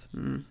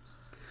 28th.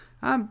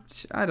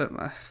 I don't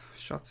know.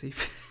 Shotzi.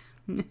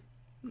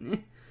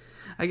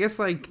 I guess,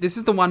 like, this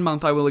is the 1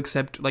 month I will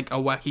accept, like, a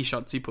wacky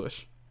Shotzi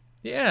push.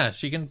 Yeah,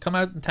 she can come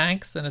out in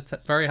tanks and it's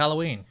very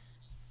Halloween.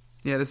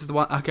 Yeah, this is the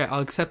one. Okay, I'll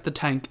accept the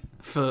tank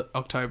for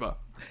October.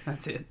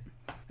 That's it.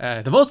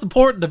 The most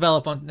important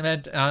development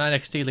on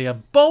NXT,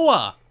 Liam,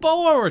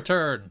 Boa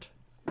returned.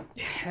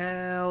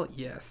 Hell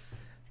yes.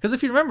 Because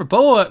if you remember,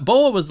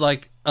 Boa was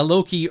like a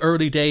low-key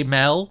early day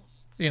Mel,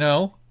 you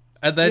know?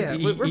 And then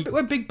Yeah,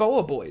 we're big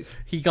Boa boys.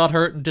 he got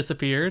hurt and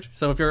disappeared.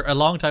 So if you're a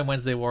long-time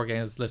Wednesday War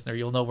Games listener,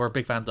 you'll know we're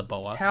big fans of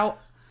Boa.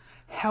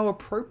 How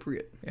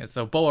appropriate. Yeah,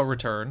 so Boa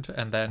returned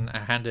and then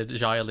handed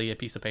Xia Li a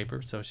piece of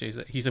paper. So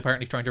he's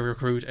apparently trying to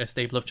recruit a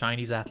stable of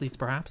Chinese athletes,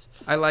 perhaps.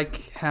 I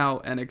like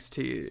how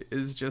NXT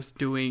is just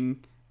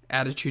doing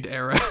Attitude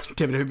Era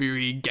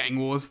WWE Gang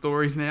Wars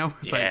stories now.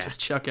 It's Yeah. like, just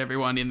chuck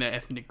everyone in their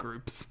ethnic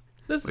groups.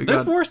 There's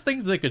got- worse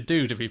things they could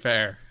do, to be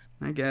fair.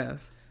 I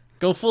guess.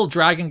 Go full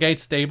Dragon Gate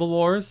Stable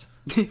Wars.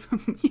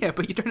 Yeah,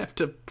 but you don't have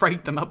to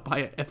break them up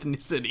by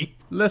ethnicity.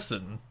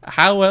 Listen,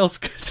 how else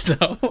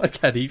could... No, I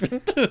can't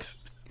even...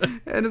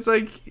 And it's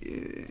like,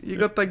 you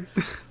got like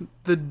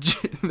the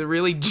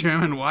really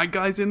German white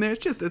guys in there.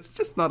 It's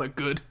just not a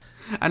good.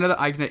 I know that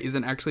Eichner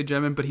isn't actually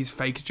German, but he's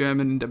fake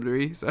German in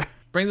WWE. So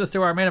Brings us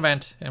to our main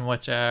event, in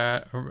which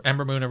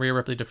Ember Moon and Rhea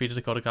Ripley defeated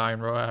Dakota Kai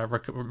and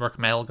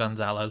Raquel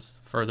Gonzalez,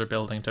 further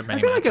building to many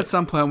I feel like matches. at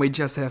some point we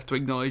just have to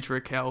acknowledge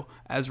Raquel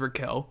as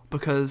Raquel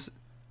because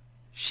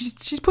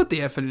she's put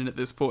the effort in at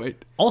this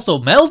point. Also,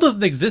 Mel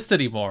doesn't exist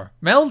anymore.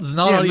 Mel's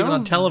not even on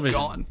Mel's television.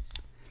 Gone.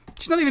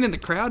 She's not even in the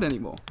crowd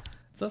anymore.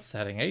 It's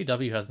upsetting.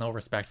 AEW has no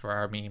respect for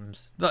our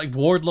memes. Like,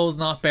 Wardlow's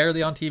not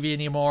barely on TV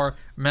anymore.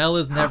 Mel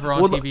is never on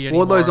TV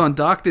anymore. Wardlow's on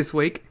Dark this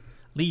week.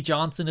 Lee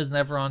Johnson is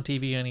never on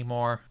TV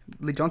anymore.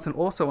 Lee Johnson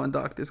also on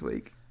Dark this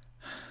week.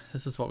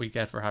 This is what we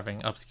get for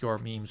having obscure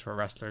memes for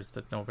wrestlers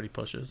that nobody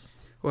pushes.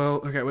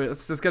 Well, okay, wait,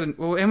 let's just get in.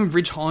 Well, and when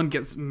Rich Holland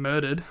gets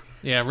murdered.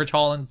 Yeah, Rich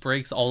Holland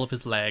breaks all of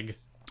his leg.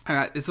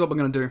 Alright, this is what we're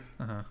going to do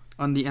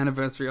on the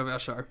anniversary of our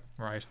show.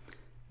 Right.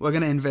 We're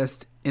going to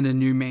invest in a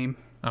new meme.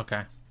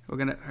 Okay. We're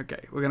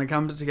gonna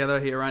come together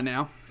here right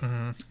now.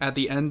 At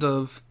the end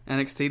of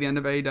NXT, the end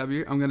of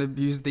AEW, I'm gonna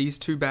use these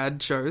two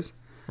bad shows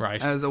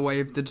as a way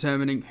of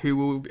determining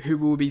who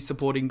will be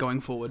supporting going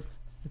forward.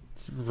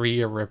 It's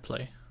Rhea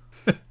Ripley.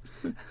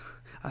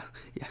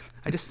 Yeah,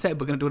 I just said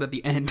we're gonna do it at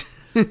the end.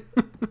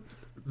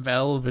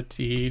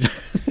 Velveteen.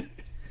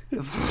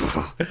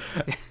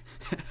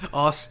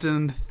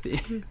 Austin.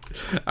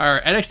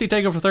 Alright, NXT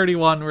TakeOver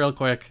 31, real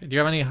quick. Do you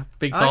have any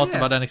big thoughts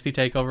about NXT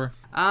TakeOver?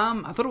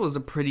 I thought it was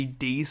a pretty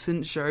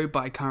decent show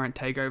by current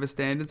TakeOver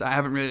standards. I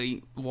haven't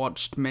really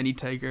watched many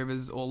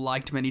TakeOvers or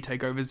liked many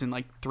TakeOvers in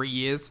like 3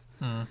 years.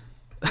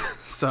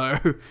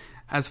 So,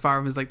 as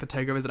far as like the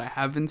TakeOvers that I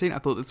have been seeing, I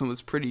thought this one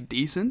was pretty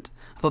decent.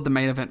 I thought the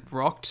main event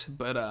rocked,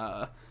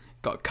 but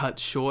got cut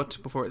short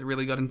before it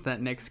really got into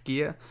that next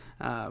gear.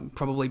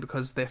 Probably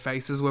because their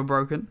faces were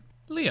broken.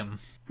 Liam.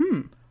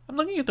 I'm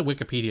looking at the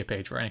Wikipedia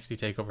page for NXT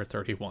TakeOver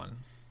 31.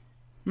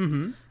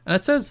 And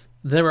it says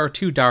there are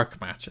 2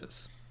 dark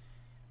matches.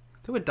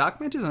 There were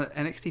dark matches on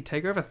NXT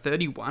TakeOver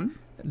 31?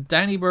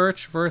 Danny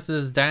Burch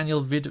versus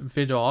Daniel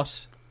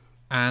Vidot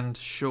and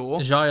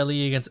Xia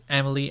Li against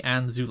Emily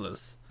Ann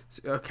Zulas.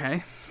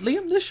 Okay.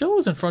 Liam, this show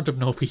is in front of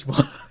no people.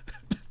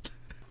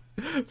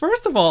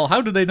 First of all,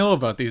 how do they know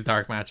about these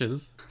dark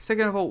matches?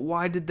 Second of all,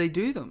 why did they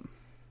do them?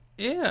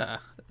 Yeah.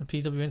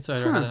 PW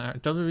Insider had an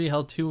WWE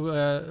held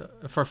 2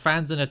 for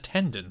fans in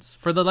attendance.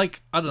 For the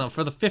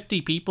for the 50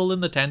 people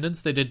in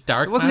attendance, they did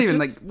dark matches.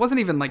 It wasn't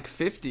even like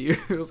 50.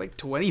 It was like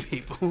 20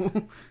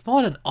 people.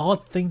 What an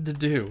odd thing to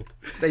do.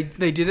 They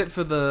did it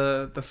for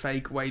the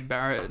fake Wade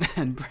Barrett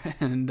and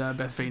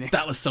Beth Phoenix.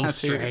 That was so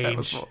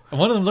strange. And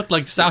one of them looked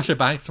like Sasha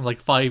Banks from like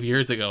 5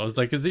 years ago. I was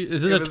like, is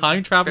it a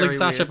time traveling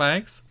Sasha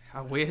Banks? I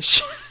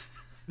wish.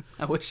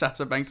 I wish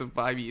Sasha Banks of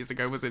 5 years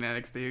ago was in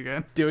NXT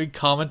again. Doing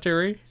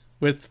commentary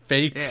with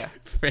fake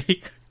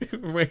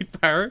Wade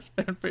Barrett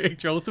and fake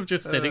Joseph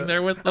just sitting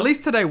there with them. At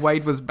least today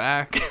Wade was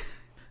back.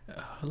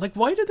 Like,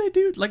 why did they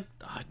do... Like,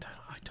 I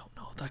don't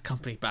know. That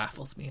company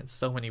baffles me in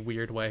so many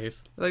weird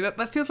ways. Like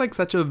that feels like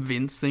such a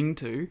Vince thing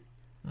too.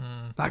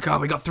 Like,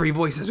 we got 3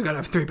 voices. We got to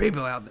have 3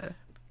 people out there.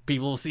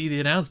 People will see the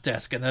announce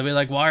desk and they'll be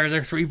like, why are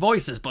there 3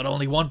 voices but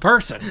only 1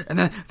 person?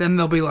 And then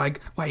they'll be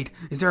like, wait,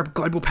 is there a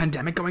global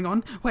pandemic going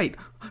on? Wait,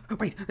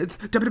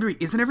 WWE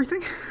isn't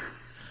everything?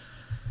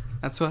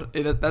 That's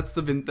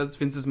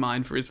Vince's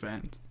mind for his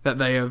fans. That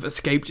they have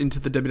escaped into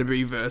the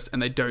WWE verse and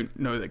they don't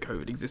know that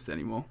COVID exists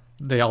anymore.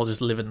 They all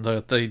just live in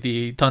the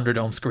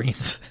Thunderdome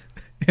screens.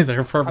 Is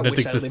their permanent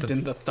existence. I lived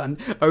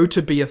in the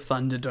to be a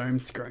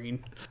Thunderdome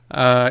screen.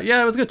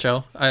 Yeah, it was a good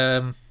show.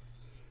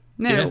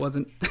 It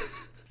wasn't.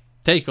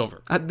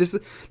 TakeOver. This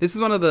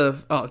is one of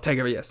the... Oh,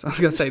 TakeOver, yes. I was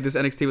going to say, this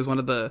NXT was one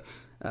of the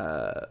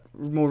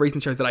more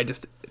recent shows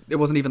that it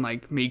wasn't even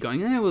like me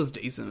going, it was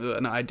decent.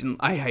 No,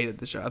 I hated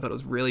the show. I thought it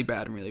was really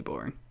bad and really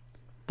boring.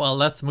 Well,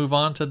 let's move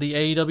on to the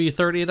AEW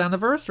 30th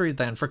anniversary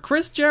then for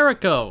Chris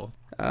Jericho.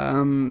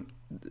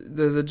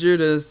 There's a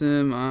Judas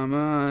in my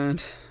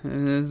mind.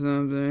 There's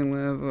something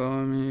left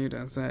for me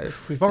to say.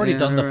 We've already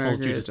done the full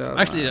Judas.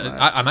 Actually,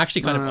 I'm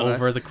actually kind of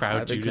over the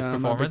crowd Judas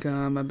performance.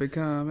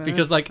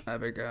 Because, like,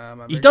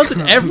 he does it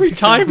every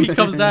time he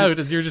comes out,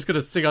 and you're just going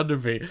to sing under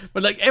me.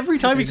 But, like, every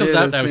time he comes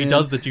out now, he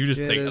does the Judas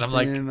thing. And I'm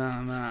like,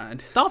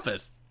 stop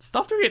it.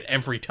 Stop doing it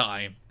every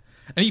time.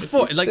 And it's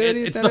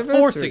the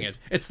forcing it.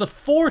 It's the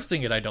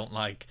forcing it I don't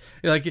like.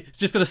 Like, it's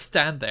just going to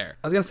stand there.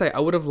 I was going to say,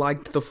 I would have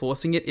liked the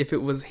forcing it if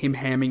it was him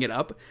hamming it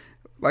up.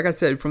 Like I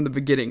said from the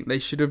beginning, they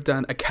should have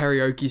done a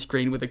karaoke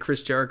screen with a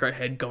Chris Jericho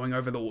head going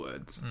over the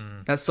words.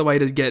 That's the way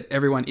to get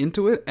everyone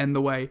into it, and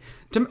the way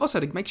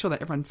to make sure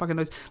that everyone fucking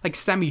knows. Like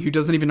Sammy, who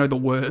doesn't even know the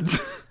words.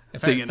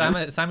 Sammy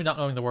not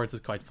knowing the words is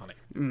quite funny.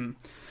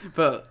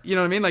 But, you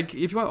know what I mean? Like,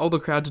 if you want all the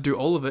crowd to do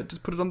all of it,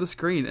 just put it on the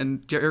screen,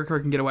 and Jericho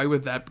can get away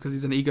with that because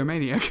he's an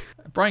egomaniac.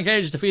 Brian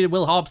Cage defeated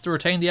Will Hobbs to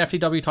retain the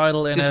FTW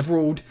title in a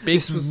big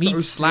meat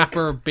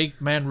slapper, big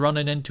men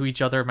running into each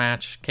other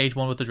match. Cage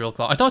won with the drill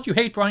claw. I thought you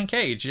hate Brian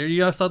Cage. Are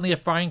you suddenly a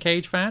Brian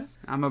Cage fan?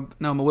 I'm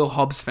a Will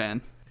Hobbs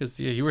fan.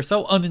 Because you were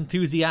so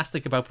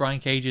unenthusiastic about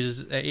Brian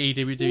Cage's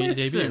AEW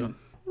debut.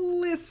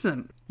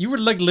 Listen. You were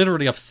like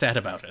literally upset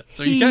about it.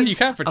 So you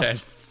can't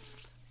pretend.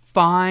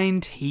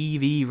 Fine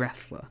TV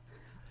wrestler.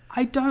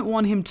 I don't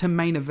want him to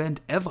main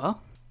event ever.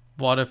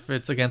 What if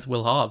it's against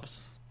Will Hobbs?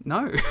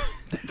 No,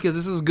 because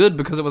this was good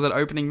because it was an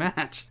opening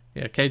match.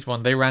 Yeah, Cage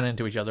won. They ran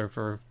into each other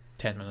for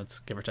 10 minutes,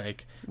 give or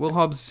take. Will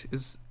Hobbs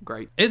is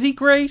great. Is he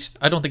great?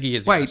 I don't think he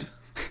is. Wait,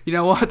 you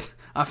know what?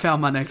 I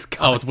found my next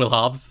guy. Oh, it's Will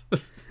Hobbs?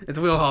 It's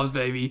Will Hobbs,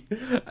 baby.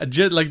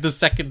 Like the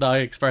second I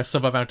express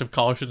some amount of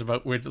caution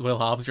about Will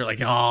Hobbs, you're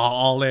like, oh,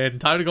 all in.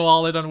 Time to go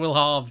all in on Will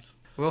Hobbs.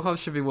 Will Hobbs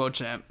should be world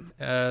champ.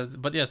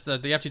 But yes, the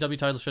FTW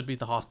title should be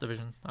the Haas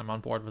division. I'm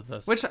on board with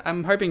this. Which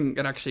I'm hoping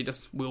it actually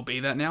just will be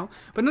that now.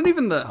 But not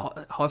even the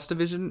Haas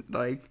division,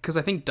 like, because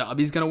I think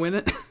Darby's going to win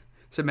it.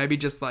 So maybe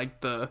just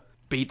like the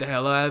beat the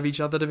hell out of each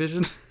other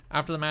division.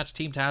 After the match,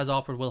 Team Taz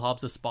offered Will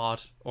Hobbs a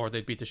spot, or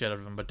they'd beat the shit out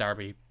of him, but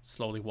Darby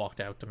slowly walked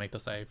out to make the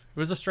save. It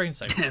was a strange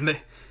save. And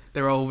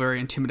they're all very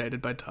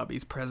intimidated by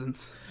Darby's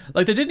presence.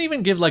 Like, they didn't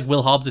even give, like,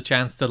 Will Hobbs a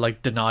chance to,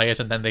 like, deny it,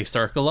 and then they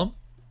circle him.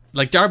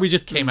 Like, Darby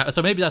just came out.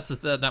 So maybe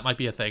that might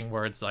be a thing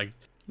where it's like...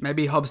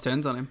 Maybe Hobbs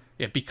turns on him.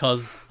 Yeah,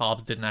 because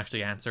Hobbs didn't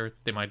actually answer,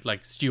 they might,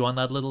 like, stew on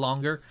that a little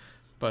longer.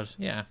 But,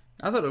 yeah.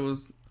 I thought it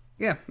was...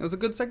 Yeah, it was a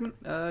good segment.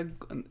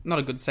 Not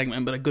a good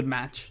segment, but a good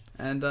match.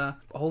 And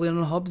all in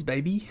on Hobbs,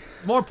 baby.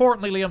 More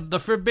importantly, Liam, the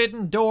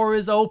forbidden door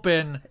is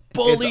open.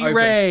 Bully open.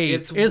 Ray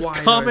It's is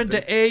wide coming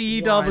open. to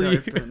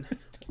AEW.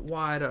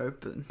 Wide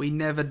open. We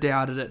never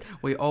doubted it.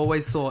 We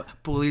always thought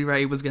Bully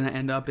Ray was going to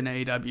end up in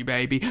AEW,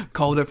 baby.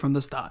 Called it from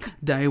the start.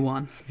 Day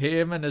one.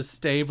 Him and his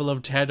stable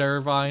of Ted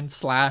Irvine,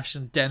 Slash,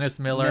 and Dennis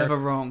Miller. Never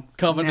wrong.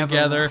 Coming Never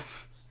together.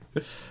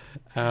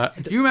 wrong.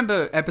 Do you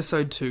remember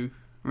episode 2?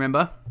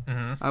 Remember?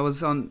 Mm-hmm. I was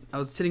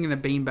sitting in a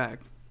beanbag.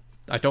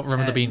 I don't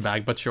remember the And-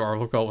 beanbag, but sure,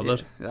 we'll go with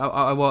it.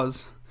 I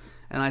was.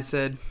 And I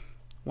said,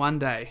 one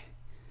day,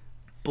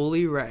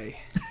 Bully Ray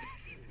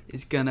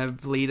is going to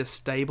lead a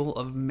stable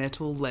of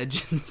metal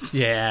legends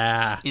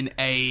Yeah. in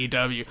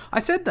AEW. I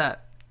said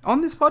that on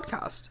this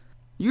podcast.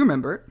 You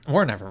remember it.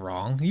 We're never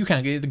wrong. You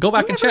can't go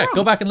back and Never check. wrong.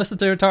 Go back and listen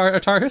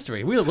to our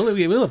history. We'll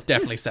have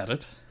definitely said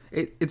it.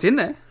 It's in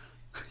there.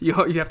 You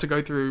have to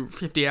go through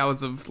 50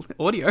 hours of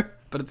audio,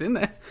 but it's in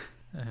there.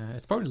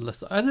 It's probably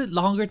less. Is it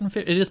longer than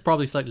 50? It is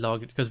probably slightly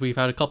longer because we've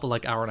had a couple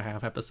like hour and a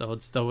half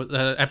episodes. Though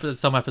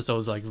some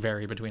episodes like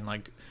vary between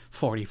like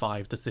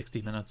 45 to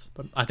 60 minutes.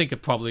 But I think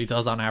it probably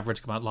does on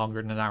average come out longer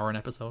than an hour an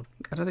episode.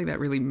 I don't think that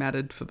really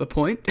mattered for the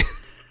point.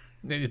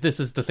 This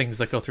is the things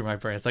that go through my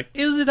brain. It's like,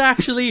 is it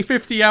actually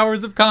 50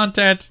 hours of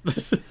content?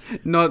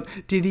 Not,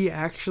 did he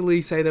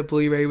actually say that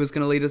Bully Ray was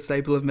going to lead a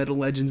stable of metal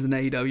legends in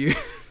AEW?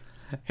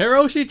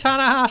 Hiroshi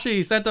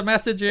Tanahashi sent a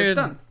message in. It's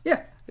done.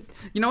 Yeah.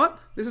 You know what?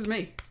 This is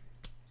me.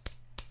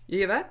 You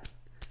hear that?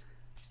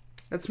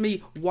 That's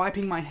me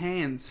wiping my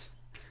hands.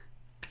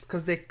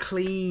 Because they're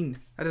clean.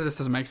 I know this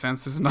doesn't make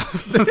sense. This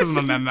isn't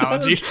an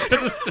analogy.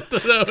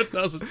 No, it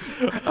doesn't.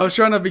 I was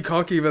trying to be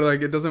cocky, but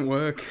like it doesn't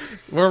work.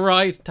 We're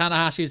right.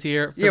 Tanahashi's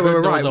here. Yeah, we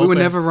were right. We were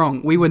never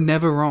wrong. We were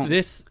never wrong.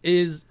 This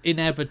is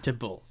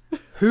inevitable.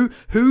 Who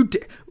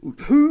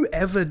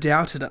ever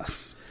doubted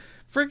us?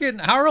 Freaking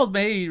Harold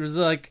May was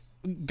like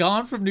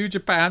gone from New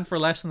Japan for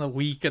less than a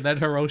week, and then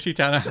Hiroshi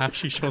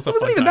Tanahashi shows up.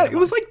 It wasn't on even that. It Dynamite.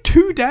 was like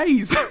 2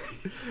 days.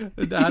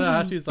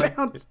 Tanahashi's like,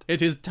 bounced.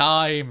 it is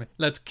time.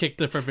 Let's kick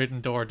the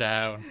forbidden door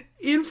down.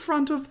 In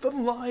front of the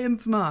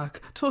Lion's Mark,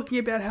 talking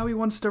about how he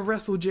wants to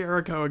wrestle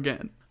Jericho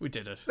again. We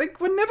did it. Like,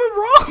 we're never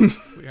wrong.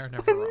 We are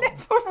never wrong.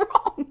 Never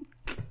wrong.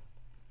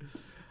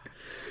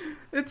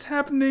 It's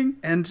happening.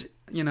 And,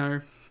 you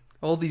know,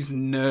 all these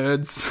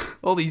nerds,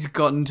 all these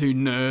gotten to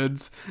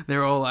nerds,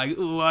 they're all like,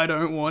 ooh, I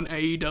don't want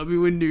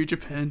AEW and New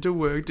Japan to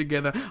work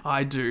together.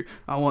 I do.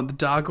 I want the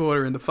Dark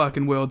Order in the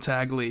fucking World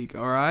Tag League,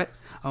 alright?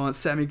 I want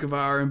Sammy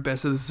Guevara and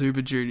Best of the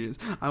Super Juniors.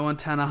 I want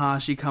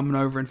Tanahashi coming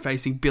over and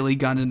facing Billy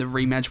Gunn in the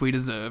rematch we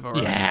deserve,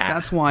 alright? Yeah.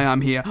 That's why I'm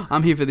here.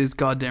 I'm here for this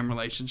goddamn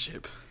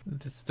relationship.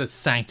 The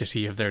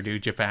sanctity of their New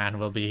Japan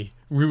will be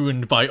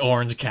ruined by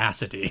Orange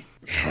Cassidy.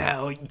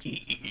 Hell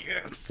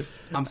yes.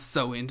 I'm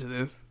so into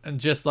this. And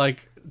just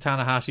like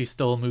Tanahashi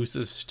stole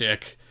Moose's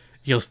shtick,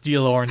 he'll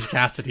steal Orange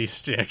Cassidy's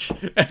shtick.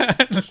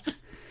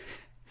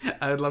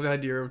 I love the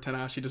idea of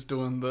Tanahashi just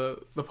doing the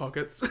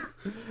pockets.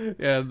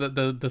 Yeah,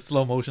 the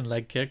slow motion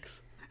leg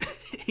kicks.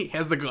 He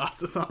has the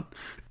glasses on.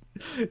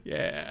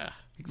 Yeah,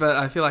 But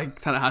I feel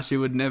like Tanahashi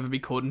would never be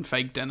caught in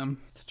fake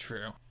denim. it's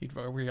true. He'd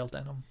wear real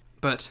denim.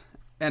 But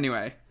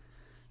anyway,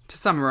 to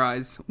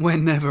summarize, we're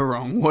never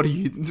wrong.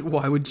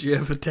 Why would you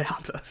ever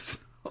doubt us?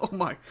 Oh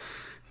my.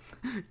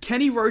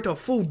 Kenny wrote a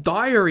full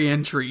diary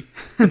entry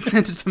and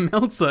sent it to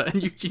Meltzer,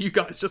 and you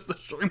guys just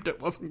assumed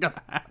it wasn't going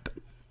to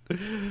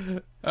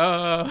happen.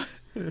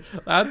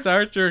 Lance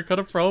Archer cut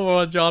a promo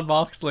on John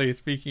Moxley,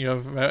 speaking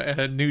of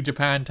New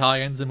Japan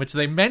tie-ins, in which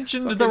they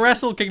mentioned the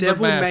Wrestle Kingdom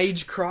Devil match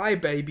Mage Cry,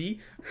 baby.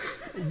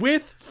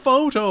 with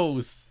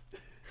photos.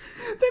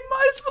 They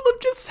might as well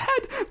have just had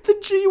the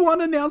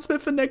G1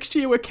 announcement for next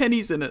year where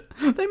Kenny's in it.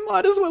 They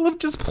might as well have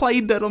just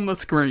played that on the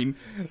screen.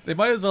 They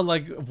might as well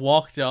like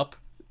walked up,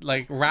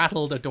 like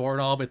rattled a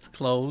doorknob, it's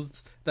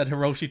closed. Then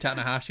Hiroshi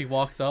Tanahashi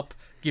walks up,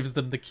 gives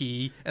them the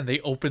key, and they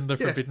open the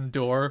forbidden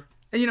door.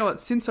 And you know what?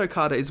 Since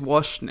Okada is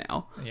washed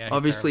now, Yeah, he's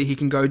obviously he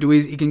can go do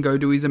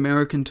his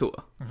American tour,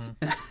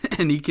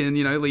 and he can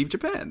leave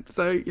Japan.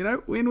 So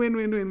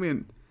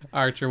win.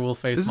 Archer will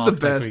face. This is Mox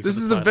the next best. week This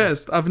for is the the title.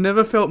 best. I've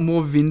never felt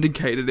more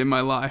vindicated in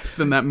my life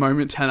than that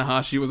moment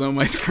Tanahashi was on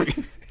my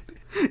screen.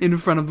 in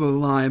front of the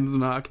Lion's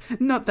Mark.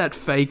 Not that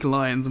fake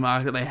Lion's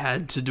Mark that they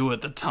had to do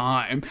at the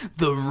time.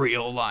 The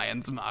real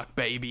Lion's Mark,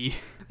 baby.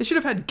 They should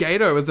have had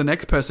Gato as the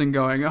next person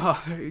going, oh,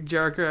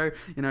 Jericho,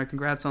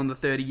 congrats on the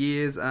 30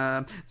 years.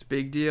 It's a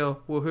big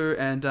deal. Woohoo.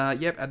 And,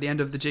 yep, at the end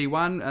of the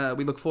G1,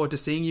 we look forward to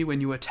seeing you when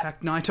you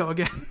attack Naito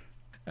again.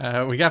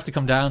 We have to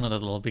come down a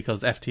little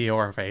because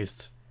FTR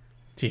faced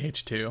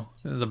TH2.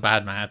 This is a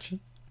bad match.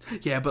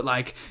 Yeah, but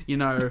when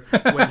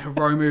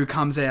Hiromu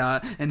comes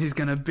out and he's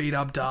going to beat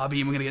up Darby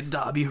and we're going to get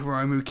Darby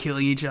Hiromu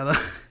killing each other.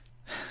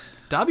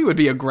 Darby would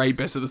be a great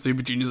Best of the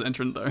Super Juniors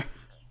entrant, though.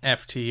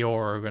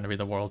 FTR are going to be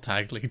the World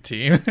Tag League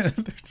team. They're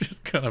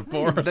just going to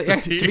bore us.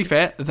 To be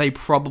fair, they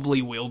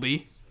probably will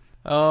be.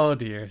 Oh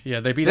dear. Yeah,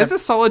 they beat. There's a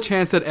solid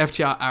chance that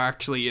FTR are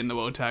actually in the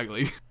World Tag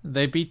League.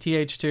 They beat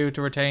TH2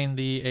 to retain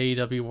the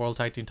AEW World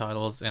Tag Team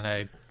titles,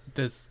 and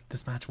this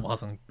match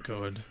wasn't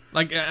good. No,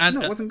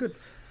 it wasn't good.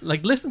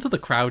 Like, listen to the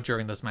crowd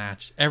during this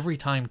match. Every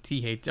time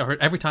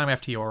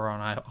FTR are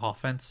on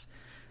offense,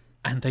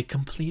 and they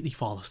completely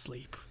fall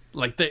asleep.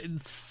 Like,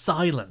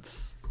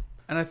 silence.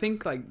 And I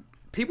think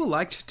people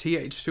liked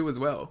TH2 as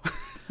well.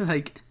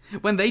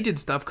 When they did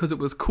stuff because it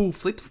was cool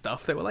flip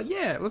stuff, they were like,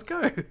 yeah, let's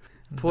go.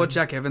 Poor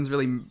Jack Evans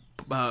really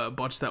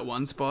botched that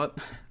one spot.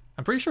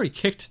 I'm pretty sure he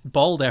kicked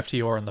bald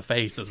FTR in the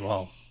face as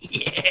well.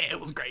 Yeah, it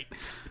was great.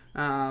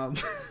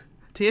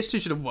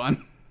 TH2 should have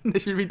won. They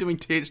should be doing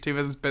TH2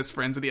 versus best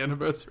friends at the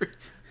anniversary.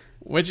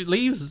 Which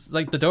leaves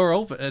the door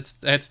open.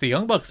 It's the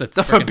Young Bucks. It's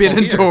the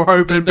forbidden door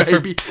open,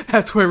 baby.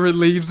 That's where it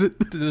leaves it.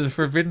 The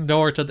forbidden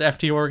door to the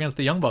FTR against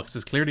the Young Bucks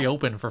is clearly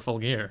open for Full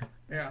Gear.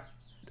 Yeah.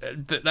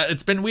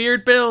 It's been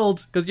weird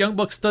build because Young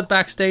Bucks stood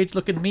backstage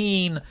looking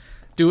mean,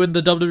 doing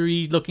the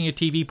WWE looking at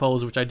TV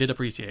pose, which I did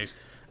appreciate.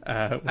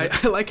 I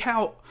like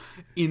how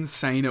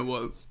insane it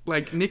was.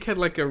 Nick had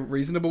a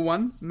reasonable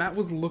one. Matt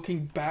was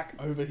looking back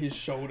over his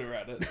shoulder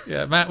at it.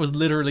 Yeah, Matt was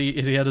literally,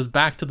 he had his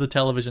back to the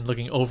television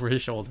looking over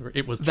his shoulder.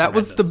 It was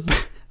tremendous.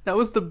 That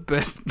was the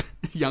best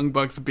Young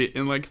Bucks bit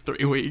in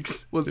 3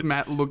 weeks, was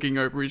Matt looking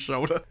over his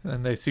shoulder.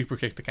 And they super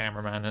kicked the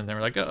cameraman and they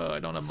were like, oh, I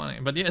don't have money.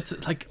 But yeah, it's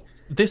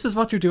this is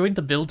what you're doing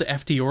to build to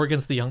FTR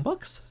against the Young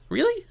Bucks?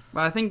 Really?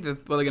 Well, I think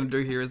that what they're going to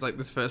do here is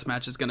this first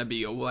match is going to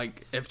be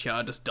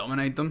FTR just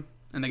dominate them.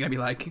 And they're going to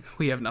be like,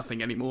 we have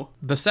nothing anymore.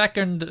 The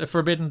second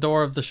forbidden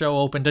door of the show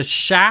opened as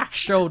Shaq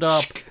showed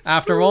up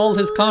after all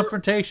his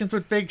confrontations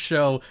with Big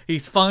Show.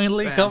 He's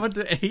finally coming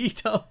to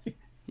AEW.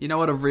 You know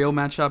what a real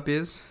matchup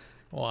is?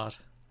 What?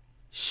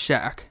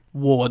 Shaq.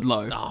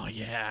 Wardlow. Oh,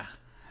 yeah.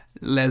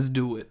 Let's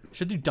do it.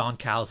 Should do Don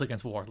Callis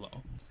against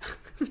Wardlow.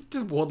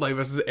 Just Wardlow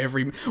versus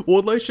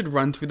Wardlow should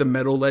run through the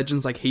metal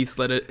legends like Heath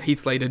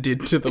Slater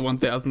did to the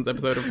 1000th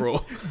episode of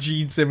Raw.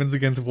 Gene Simmons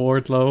against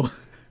Wardlow.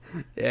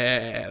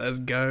 Yeah, let's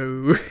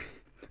go.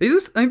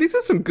 These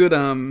are some good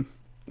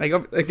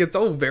it's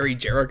all very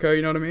Jericho,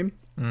 you know what I mean?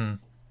 Mm.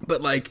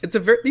 But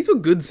these were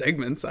good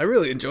segments. I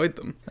really enjoyed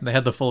them. And they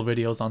had the full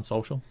videos on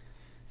social.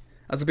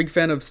 I was a big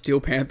fan of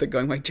Steel Panther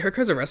going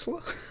Jericho's a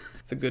wrestler.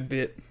 It's a good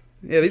bit.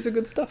 Yeah, these are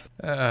good stuff.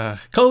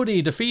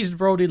 Cody defeated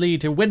Brody Lee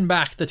to win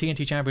back the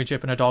TNT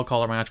Championship in a dog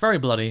collar match. Very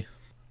bloody.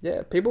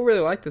 Yeah, people really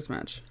like this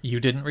match. You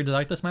didn't really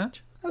like this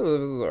match? Oh, it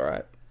was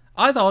alright.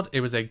 I thought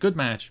it was a good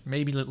match,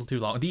 maybe a little too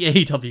long. The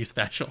AEW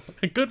special.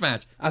 A good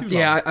match. I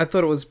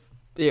thought it was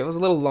a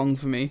little long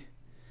for me.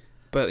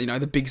 But,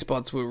 the big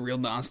spots were real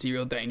nasty,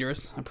 real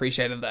dangerous. I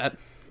appreciated that.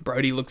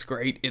 Brody looks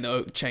great in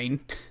a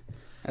chain,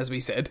 as we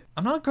said.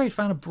 I'm not a great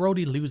fan of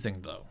Brody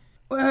losing, though.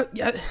 Well,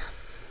 yeah.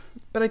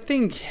 But I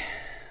think...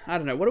 I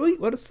don't know.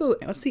 What's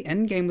the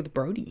end game with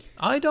Brody?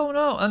 I don't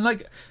know.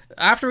 And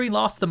after he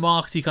lost the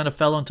Mox, he kind of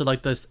fell into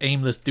this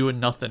aimless doing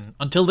nothing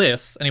until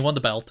this, and he won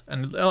the belt.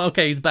 And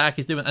okay, he's back,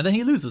 he's doing, and then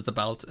he loses the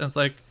belt, and it's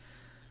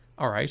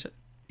all right.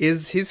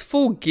 Is his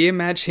Full Gear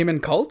match him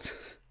and Colt?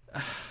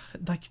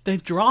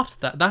 They've dropped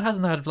that. That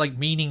hasn't had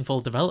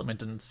meaningful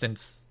development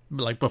since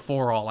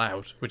before All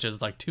Out, which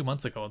is 2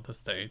 months ago at this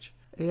stage.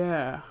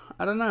 Yeah,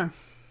 I don't know.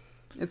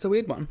 It's a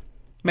weird one.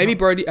 Maybe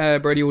Brody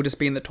will just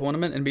be in the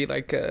tournament and be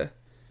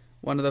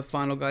one of the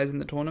final guys in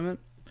the tournament.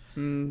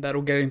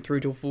 That'll get him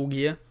through to Full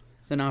Gear.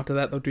 Then after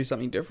that, they'll do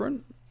something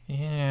different.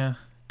 Yeah.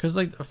 Because,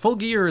 Full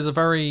Gear is a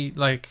very,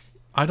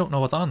 I don't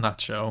know what's on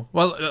that show.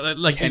 Well,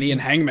 Kenny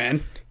and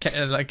Hangman.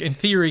 In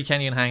theory,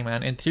 Kenny and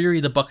Hangman. In theory,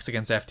 the Bucks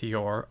against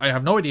FTR. I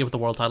have no idea what the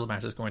world title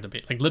match is going to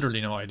be.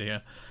 Literally no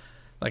idea.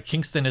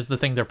 Kingston is the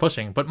thing they're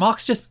pushing. But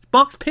Mox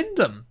pinned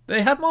him.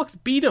 They had Mox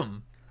beat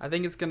him. I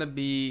think it's going to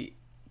be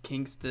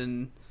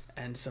Kingston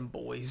and some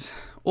boys.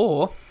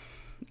 Or...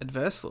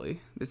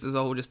 adversely, this is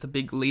all just a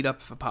big lead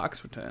up for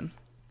Park's return,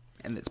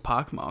 and it's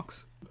Park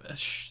Mox.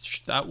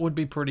 That would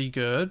be pretty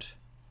good.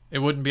 It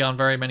wouldn't be on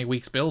very many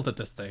weeks build at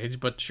this stage,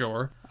 but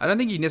sure. I don't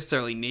think you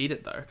necessarily need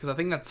it though, because I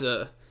think that's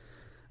a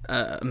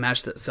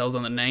match that sells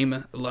on the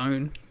name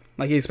alone.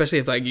 Especially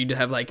if you'd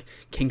have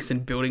Kingston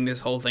building this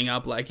whole thing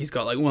up, he's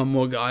got one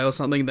more guy or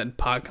something, then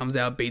Park comes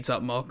out, beats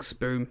up Mox,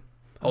 boom,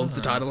 holds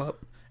the title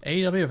up.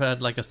 AEW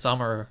have had a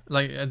summer,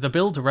 the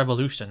build to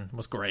Revolution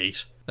was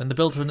great. Then the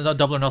build to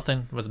Double or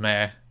Nothing was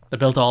meh. The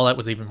build all out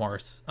was even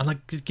worse. I'm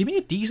like, give me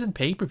a decent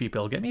pay-per-view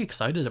build. Get me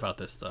excited about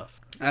this stuff.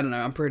 I don't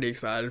know. I'm pretty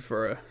excited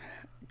for a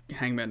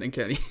Hangman and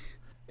Kenny.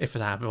 If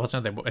it happens,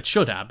 it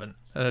should happen.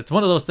 It's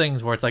one of those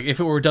things where it's like, if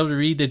it were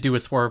WWE, they'd do a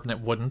swerve and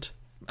it wouldn't.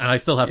 And I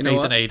still have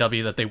faith in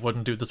AEW that they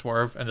wouldn't do the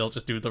swerve and they'll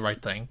just do the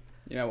right thing.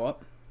 You know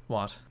what?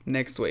 What?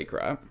 Next week,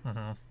 right?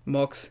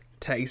 Mox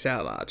takes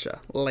out Archer,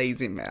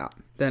 lays him out.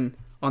 Then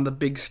on the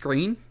big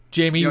screen,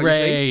 Jamie you know what you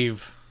see?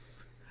 Rave.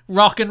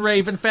 Rock and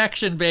rave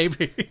infection,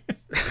 baby.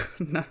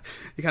 No,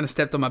 you kind of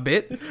stepped on my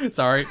bit.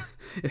 Sorry.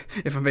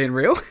 If I'm being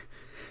real.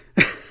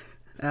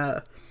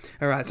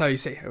 Alright, so you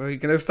see, we're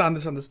going to start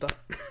this on the start.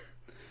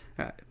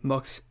 Alright,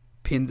 Mox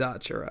pins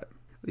Archer, right?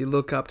 You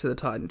look up to the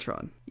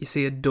Titantron. You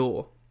see a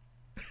door,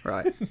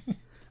 right?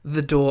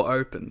 The door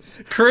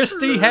opens.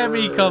 Christy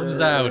Hemme comes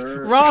out.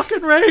 Rock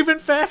and rave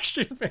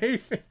infection,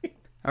 baby.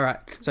 Alright,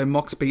 so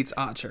Mox beats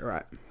Archer,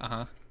 right?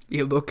 Uh-huh.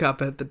 You look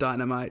up at the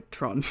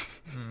Dynamite-tron.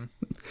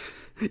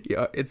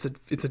 Yeah, it's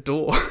a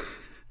door,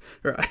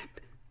 right?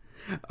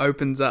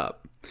 Opens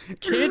up.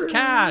 Kid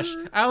Cash.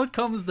 Out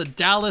comes the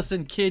Dallas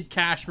and Kid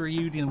Cash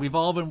reunion we've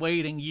all been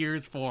waiting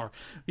years for.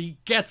 He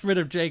gets rid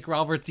of Jake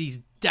Roberts. He's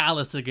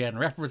Dallas again,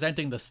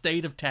 representing the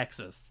state of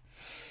Texas.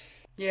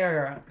 Yeah,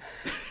 right.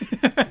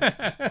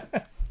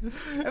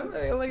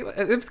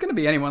 If it's going to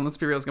be anyone, let's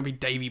be real, it's going to be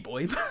Davey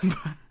Boy.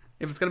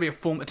 If it's going to be a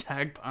former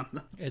tag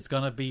partner. It's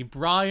going to be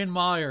Brian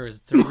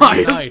Myers to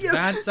Myers, reunite. yeah.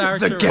 Vance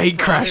Archer The gate and Brian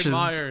crashes.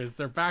 Myers.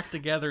 They're back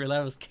together.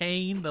 That was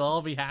Kane. They'll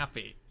all be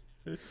happy.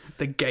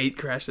 The gate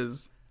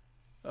crashes.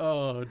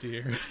 Oh,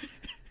 dear.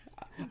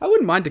 I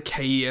wouldn't mind a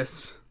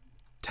KES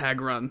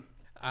tag run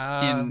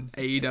in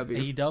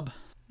AEW. A-Dub.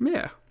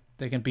 Yeah.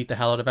 They can beat the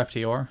hell out of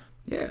FTR.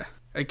 Yeah.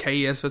 A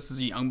KES versus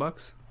the Young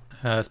Bucks.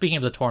 Speaking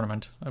of the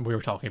tournament, we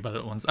were talking about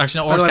it once.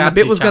 Actually, no, By the Orange way, my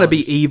Cassidy bit was going to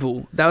be challenged.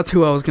 evil. That's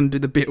who I was going to do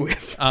the bit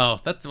with. Oh,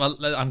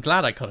 I'm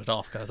glad I cut it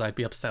off because I'd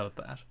be upset at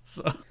that.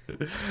 So,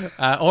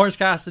 Orange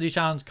Cassidy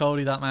challenged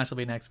Cody. That match will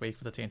be next week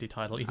for the TNT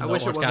title. Even though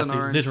wish it Orange wasn't Cassidy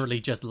Orange. literally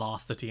just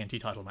lost the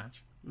TNT title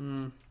match.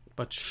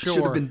 But sure,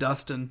 Should have been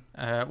Dustin.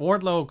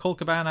 Wardlow, Colt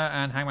Cabana,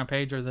 and Hangman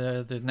Page are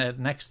the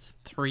next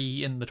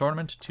three in the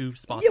tournament. 2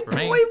 spots Your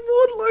remain. boy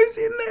Wardlow's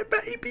in there,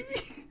 baby.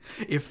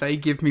 If they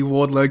give me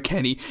Wardlow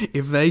Kenny,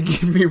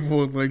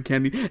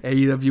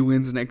 AEW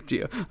wins next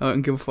year. I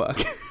don't give a fuck.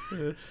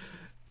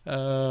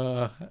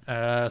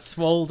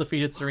 Swole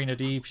defeated Serena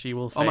Deeb. She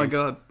will face... Oh my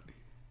god.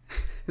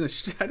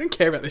 I don't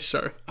care about this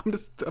show.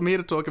 I'm here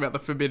to talk about the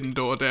Forbidden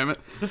Door, damn it.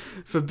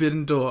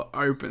 Forbidden Door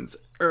opens.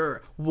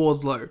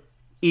 Wardlow.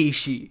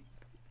 Ishii.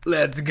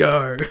 Let's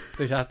go.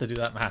 They have to do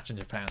that match in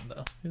Japan,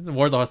 though.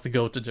 Wardlow has to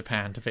go to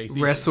Japan to face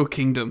Ishii. Wrestle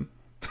Kingdom.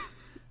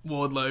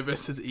 Wardlow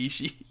versus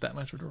Ishii. That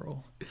match would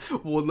roll.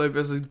 Wardlow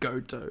versus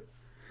Goto.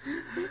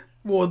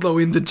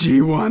 Wardlow in the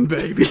G1,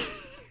 baby.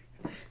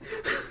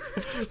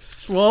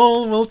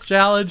 Swole will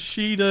challenge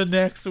Shida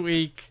next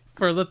week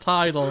for the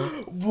title.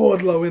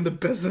 Wardlow in the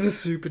best of the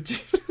Super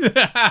G.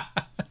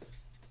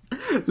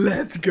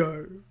 Let's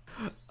go.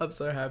 I'm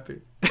so happy.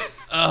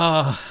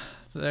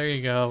 There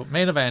you go.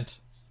 Main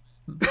event.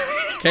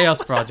 Chaos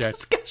Project.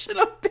 Discussion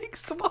of Big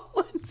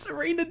Swole and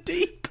Serena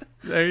Deep.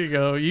 There you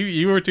go.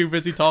 You were too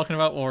busy talking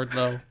about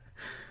Wardlow.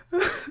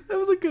 That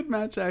was a good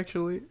match,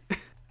 actually.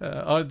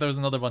 There was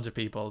another bunch of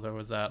people. There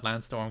was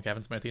Lance Storm,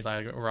 Kevin Smith,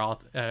 Eli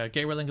Roth,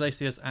 Gabriel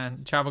Iglesias,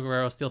 and Chavo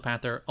Guerrero, Steel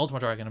Panther, Ultimo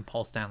Dragon, and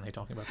Paul Stanley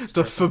talking about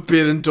The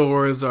Forbidden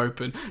Door is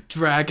open.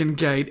 Dragon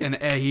Gate and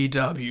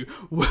AEW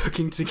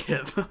working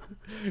together.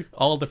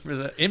 all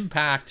the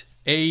Impact,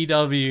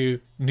 AEW,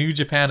 New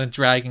Japan, and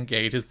Dragon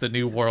Gate is the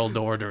new world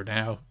order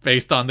now,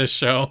 based on this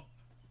show.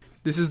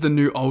 This is the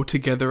new All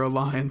Together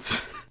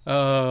Alliance.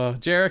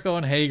 Jericho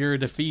and Hager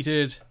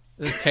defeated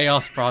the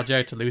Chaos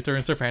Project, Luther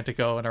and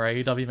Serpentico in our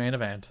AEW main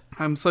event.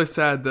 I'm so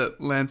sad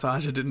that Lance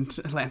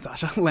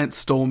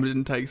Storm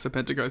didn't take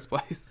Serpentico's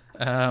place.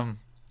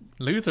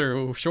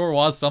 Luther sure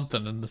was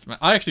something in this match.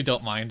 I actually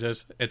don't mind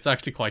it. It's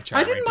actually quite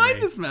charming. I didn't to mind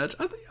me. this match.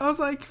 I was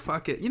like,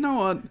 fuck it. You know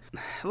what?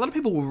 A lot of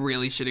people were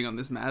really shitting on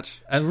this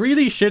match. And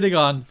really shitting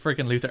on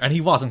freaking Luther, and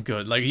he wasn't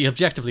good. Like, he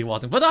objectively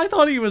wasn't. But I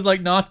thought he was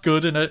like not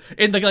good in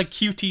the like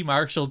QT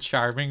Marshall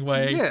charming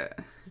way. Yeah.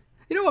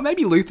 You know what?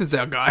 Maybe Luther's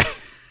our guy.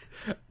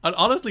 And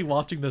honestly,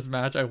 watching this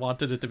match, I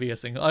wanted it to be a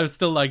single. I was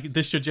still like,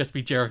 this should just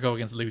be Jericho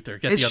against Luther.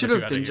 Get It the other should two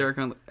have out been of here.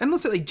 Jericho. And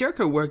also, like,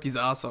 Jericho worked his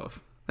ass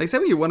off. Like, say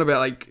what you want about,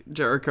 like,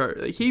 Jericho.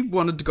 Like, he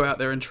wanted to go out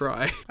there and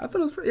try. I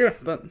thought it was pretty, yeah,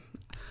 but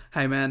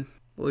hey, man,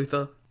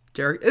 Luther,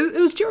 Jericho.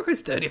 It was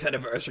Jericho's 30th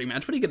anniversary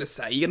match. What are you going to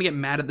say? You're going to get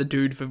mad at the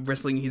dude for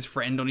wrestling his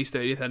friend on his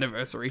 30th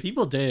anniversary?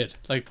 People did.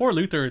 Like, poor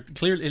Luther,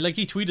 clearly, like,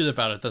 he tweeted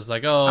about it. That's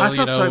like, oh, I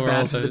felt so we're all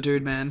bad for the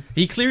dude, man.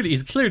 He's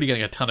clearly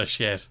getting a ton of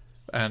shit.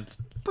 And,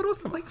 But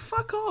also, like,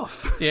 fuck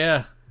off.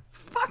 yeah.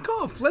 Fuck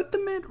off. Let the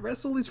man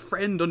wrestle his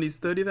friend on his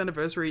 30th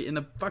anniversary in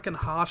a fucking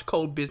harsh,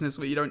 cold business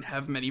where you don't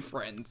have many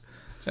friends.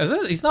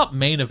 He's not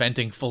main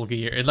eventing Full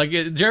Gear. Like,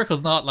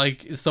 Jericho's not,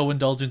 like, so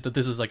indulgent that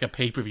this is, like, a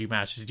pay-per-view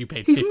match that you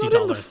paid $50. He's not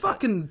in the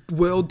fucking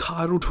world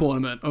title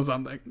tournament or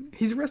something.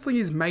 He's wrestling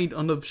his mate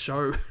on the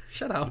show.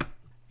 Shut up.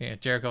 Yeah,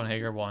 Jericho and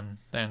Hager won.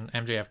 Then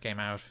MJF came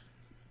out.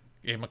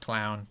 gave him a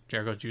clown.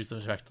 Jericho Judas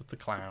effect with the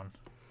clown.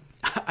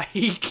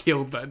 He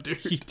killed that dude.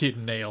 He did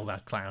nail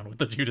that clown with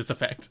the Judas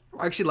effect.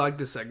 I actually like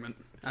this segment.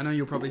 I know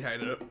you'll probably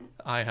hate it.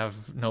 I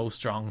have no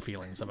strong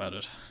feelings about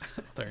it.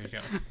 So there you go.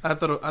 I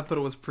thought it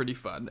was pretty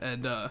fun,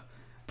 and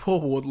poor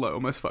Wardlow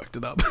almost fucked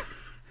it up.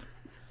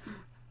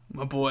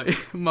 my boy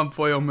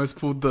almost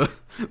pulled the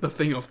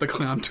thing off the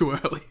clown too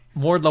early.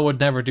 Wardlow would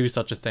never do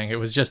such a thing. It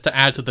was just to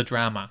add to the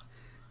drama.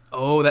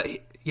 Oh, and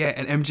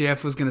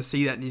MJF was going to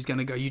see that, and he's going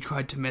to go, "You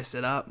tried to mess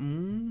it up."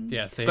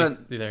 Yeah, see,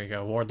 But- there you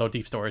go. Wardlow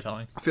deep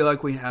storytelling. I feel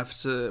like we have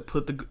to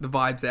put the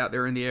vibes out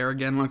there in the air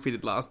again, like we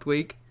did last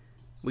week.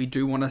 We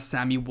do want a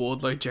Sammy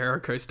Wardlow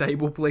Jericho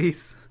stable,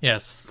 please.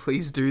 Yes.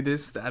 Please do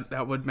this.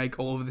 That would make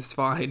all of this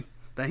fine.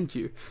 Thank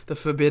you. The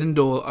Forbidden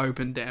Door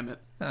open, damn it.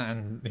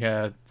 And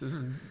yeah,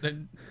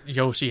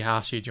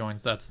 Yoshihashi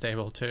joins that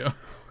stable too.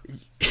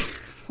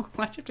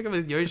 Why'd you have to go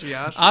with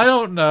Yoshihashi? I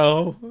don't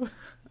know.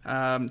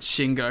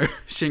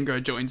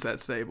 Shingo joins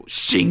that stable.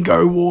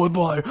 Shingo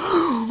Wardlow.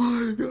 Oh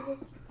my god.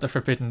 The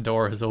Forbidden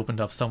Door has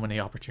opened up so many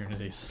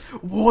opportunities.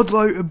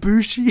 Wardlow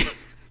Ibushi.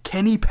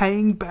 Kenny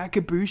paying back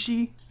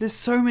Ibushi. There's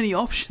so many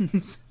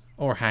options.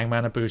 Or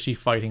Hangman Ibushi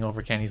fighting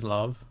over Kenny's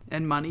love.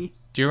 And money.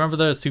 Do you remember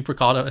the super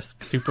card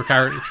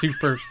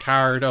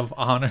of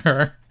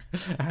honor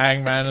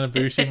Hangman and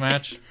Ibushi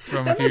match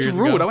from a That few match years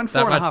ruled. ago? I went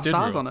That 4.5 match did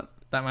stars rule. on it.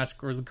 That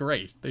match was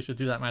great. They should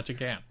do that match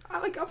again.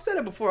 I've said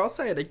it before. I'll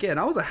say it again.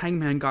 I was a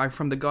Hangman guy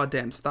from the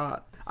goddamn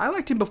start. I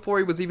liked him before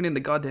he was even in the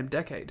goddamn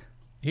decade.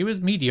 He was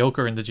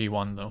mediocre in the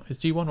G1 though. His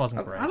G1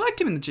 wasn't great. I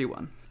liked him in the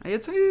G1. I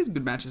had some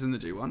good matches in the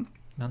G1.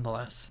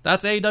 Nonetheless,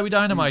 that's AEW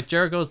Dynamite,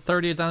 Jericho's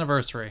 30th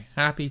anniversary.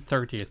 Happy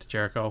 30th,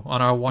 Jericho,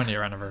 on our 1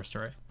 year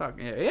anniversary. Fuck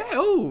yeah.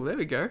 Oh, there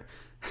we go.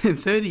 In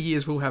 30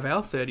 years, we'll have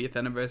our 30th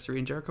anniversary,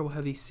 and Jericho will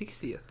have his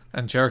 60th.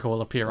 And Jericho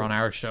will appear on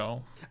our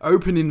show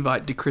Open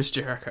invite to Chris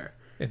Jericho.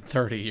 in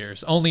 30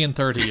 years. Only in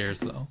 30 years,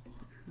 though.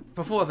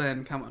 Before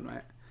then, come on,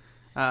 mate.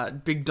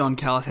 Big Don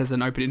Callis has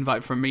an open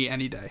invite from me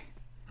any day.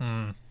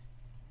 I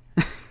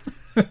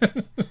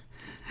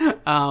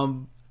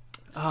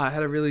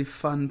had a really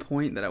fun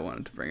point that I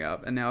wanted to bring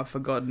up, and now I've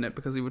forgotten it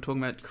because we were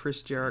talking about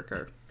Chris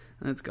Jericho,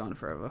 and it's gone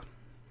forever.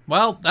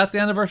 Well, that's the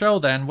end of our show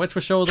then. Which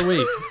was show of the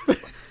week?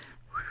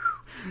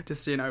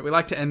 Just so you know, we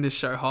like to end this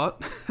show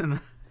hot, and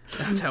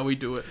that's how we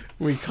do it.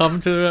 We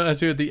come to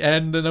the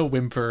end in a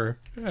whimper,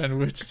 and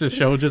which the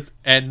show just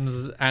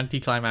ends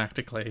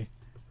anticlimactically,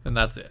 and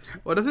that's it.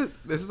 What if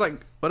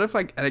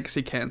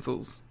NXT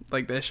cancels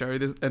like their show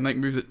and like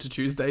moves it to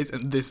Tuesdays,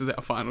 and this is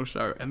our final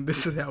show, and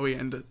this is how we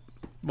end it?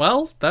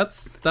 Well,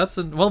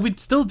 well, we'd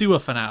still do a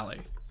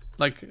finale.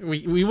 Like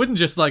we wouldn't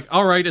just like,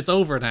 all right, it's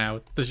over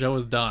now. The show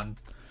is done.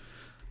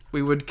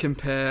 We would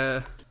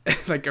compare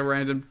like a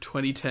random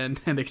 2010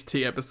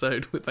 NXT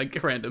episode with like a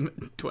random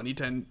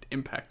 2010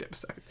 Impact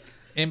episode.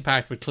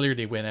 Impact would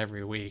clearly win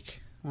every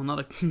week. Well, not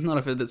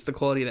if it's the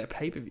quality of their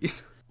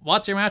pay-per-views.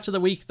 What's your match of the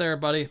week there,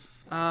 buddy?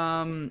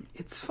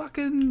 It's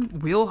fucking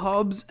Will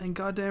Hobbs and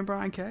goddamn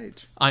Brian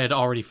Cage. I had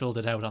already filled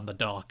it out on the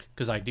doc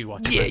because I knew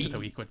what your match of the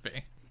week would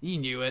be. You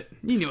knew it.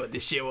 You knew what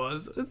this shit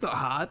was. It's not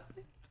hard.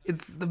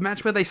 It's the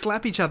match where they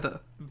slap each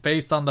other.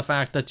 Based on the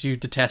fact that you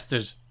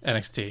detested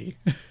NXT.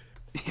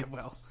 Yeah,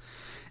 well,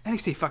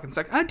 NXT fucking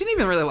sucked. I didn't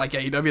even really like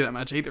AEW that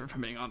much either, if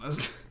I'm being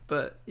honest.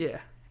 But yeah,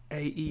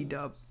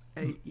 AEW,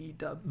 big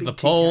The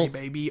poll TK,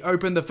 baby.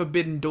 Open the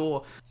forbidden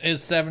door.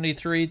 is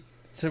 73-27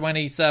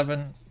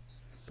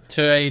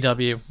 to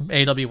AEW.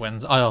 AEW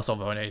wins. I also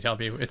vote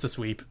AEW. It's a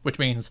sweep, which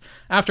means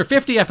after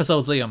 50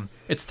 episodes, Liam,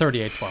 it's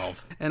 38-12.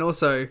 And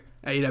also,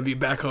 AEW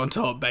back on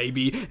top,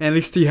 baby.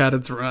 NXT had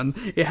its run.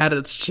 It had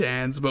its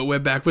chance, but we're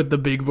back with the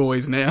big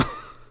boys now.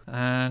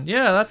 And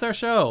yeah, that's our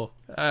show.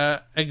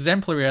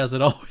 Exemplary as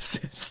it always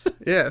is.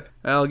 Yeah.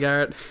 Well,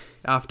 Garrett,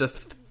 after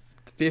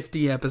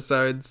 50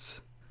 episodes,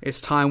 it's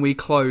time we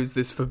close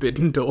this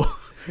forbidden door.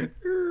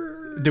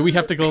 Do we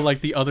have to go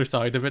like the other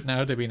side of it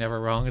now to be never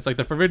wrong? It's like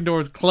the forbidden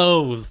door is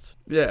closed.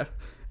 Yeah.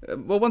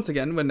 Well, once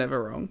again, we're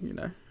never wrong, you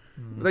know.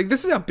 Like,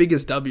 this is our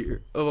biggest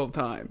W of all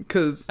time,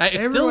 because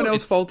everyone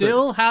else faltered. It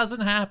still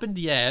hasn't happened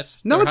yet.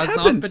 No, there it's has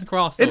happened. not been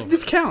crossover.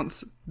 This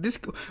counts.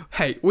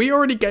 Hey, we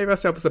already gave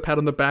ourselves the pat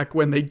on the back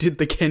when they did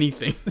the Kenny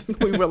thing.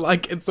 We were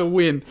like, it's a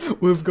win.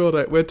 We've got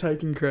it. We're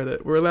taking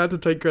credit. We're allowed to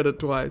take credit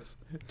twice.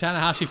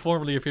 Tanahashi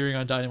formally appearing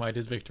on Dynamite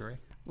is victory.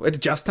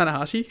 Wait, just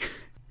Tanahashi?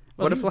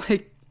 What if,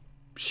 like,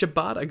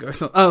 Shibata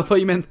goes on? Oh, I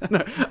thought you meant... No,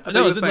 I thought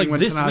you were saying when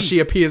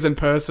Tanahashi appears in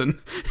person.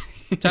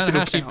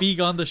 Tanahashi being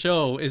on the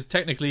show is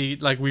technically,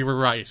 like, we were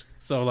right.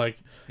 So, like,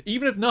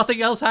 even if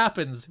nothing else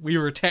happens, we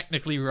were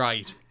technically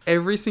right.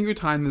 Every single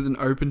time there's an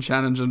open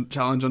challenge on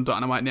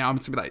Dynamite now, I'm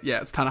just going to be like, yeah,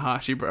 it's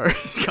Tanahashi, bro.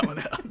 He's coming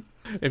out.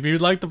 If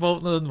you'd like to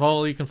vote in the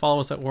poll, you can follow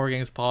us at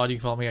WarGamesPod. You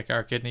can follow me at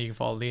Garrett Kidney. You can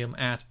follow Liam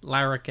at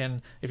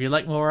Larrikin. If you'd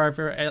like more of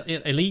our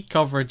Elite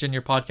coverage in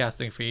your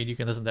podcasting feed, you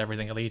can listen to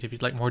Everything Elite. If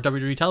you'd like more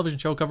WWE television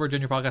show coverage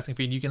in your podcasting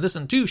feed, you can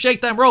listen to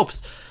Shake Them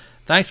Ropes.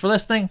 Thanks for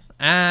listening,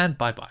 and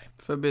bye-bye.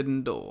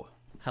 Forbidden Door.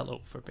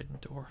 Hello, Forbidden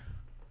Door.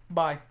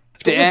 Bye.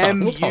 Damn Damn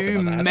we'll talk you,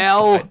 about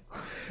that.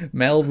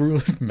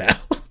 Mel.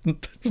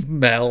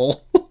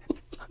 Mel.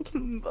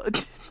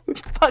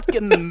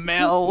 Fucking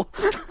Mel.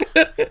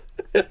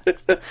 Here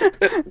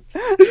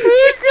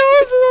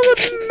goes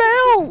another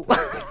Mel.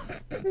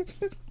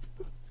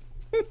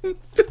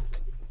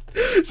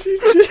 She's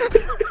just...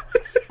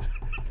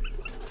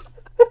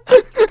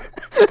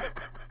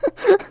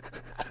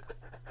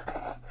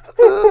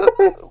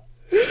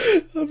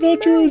 I'm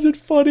not sure. Is it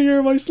funny or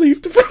am I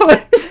sleep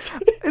deprived?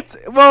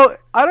 Well,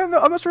 I don't know.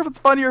 I'm not sure if it's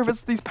funny or if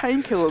it's these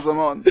painkillers I'm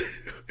on.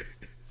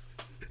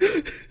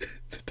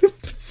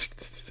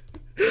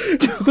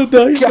 The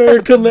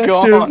Nightmare Collective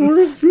gone.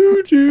 or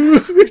Voodoo.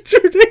 Her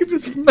name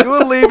is Mel.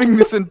 You're leaving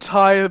this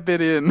entire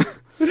bit in.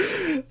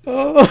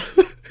 Oh.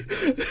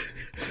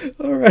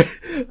 All right.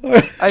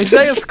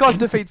 Isaiah Scott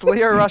defeats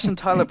Leo Rush and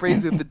Tyler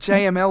Breeze with the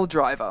JML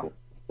driver.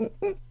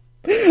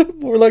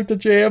 More like the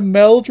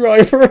JML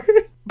driver.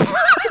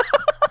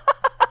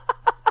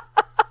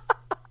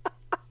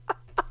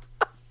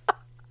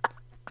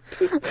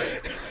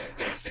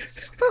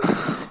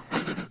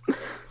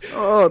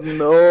 Oh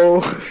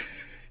no.